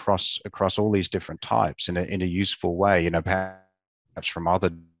 modalities across all these different types in a useful way, perhaps from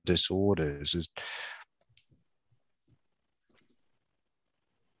other disorders?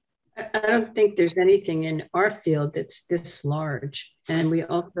 I don't think there's anything in our field that's this large. And we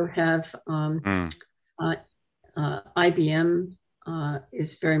also have IBM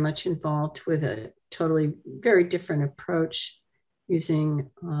is very much involved with a totally very different approach using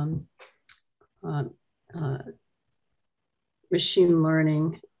machine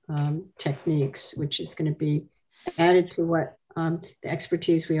learning techniques, which is going to be added to what the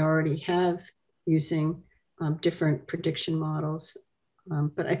expertise we already have using different prediction models.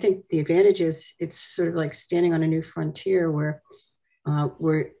 But I think the advantage is it's sort of like standing on a new frontier where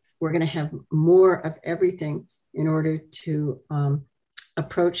we're going to have more of everything in order to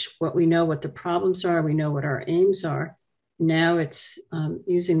approach what we know, what the problems are. We know what our aims are. Now it's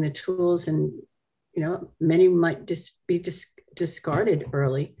using the tools, and many might be discarded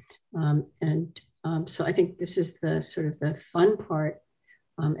early. So I think this is the sort of the fun part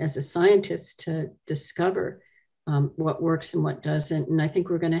as a scientist, to discover what works and what doesn't. And I think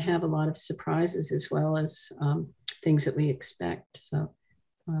we're going to have a lot of surprises as well as things that we expect. So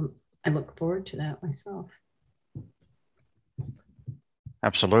I look forward to that myself.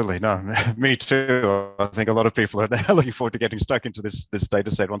 Absolutely. No, me too. I think a lot of people are now looking forward to getting stuck into this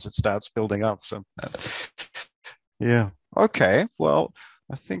data set once it starts building up. So, yeah. Okay. Well,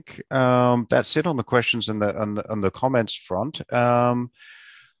 I think that's it on the questions and the comments front.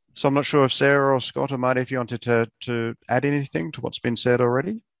 So I'm not sure if Sarah or Scott or Marty, if you wanted to add anything to what's been said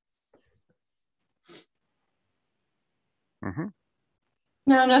already. Mm-hmm.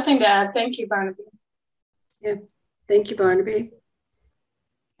 No, nothing to add. Thank you, Barnaby. Yeah. Thank you, Barnaby.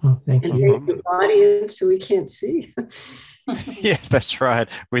 Oh, thank and you. thank the audience who we can't see. Yes, that's right.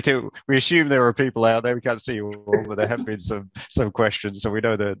 We assume there are people out there. We can't see you all, but there have been some questions, so we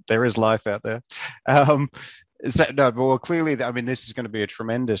know that there is life out there. So, no, but well, clearly, I mean, this is going to be a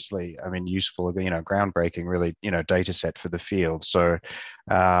tremendously, useful, groundbreaking, really, data set for the field. So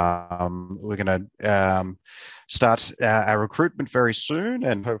we're going to start our recruitment very soon,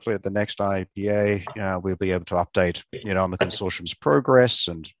 and hopefully at the next IPA, we'll be able to update, on the consortium's progress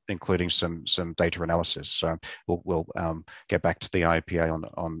and including some data analysis. So we'll get back to the IPA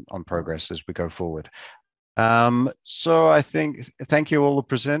on progress as we go forward. So I think thank you all the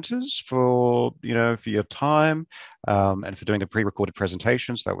presenters for your time and for doing the pre-recorded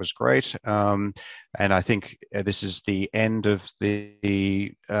presentations. That was great. And I think this is the end of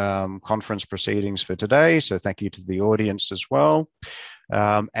the conference proceedings for today. So thank you to the audience as well.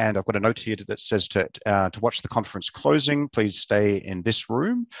 And I've got a note here that says to watch the conference closing, please stay in this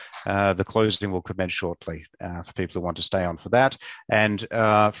room. The closing will commence shortly for people who want to stay on for that. And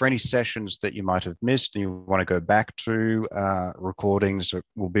for any sessions that you might have missed and you want to go back to, recordings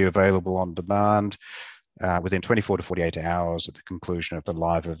will be available on demand within 24 to 48 hours at the conclusion of the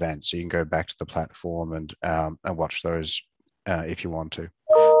live event. So you can go back to the platform and watch those if you want to.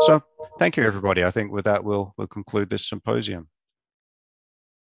 So thank you, everybody. I think with that, we'll conclude this symposium.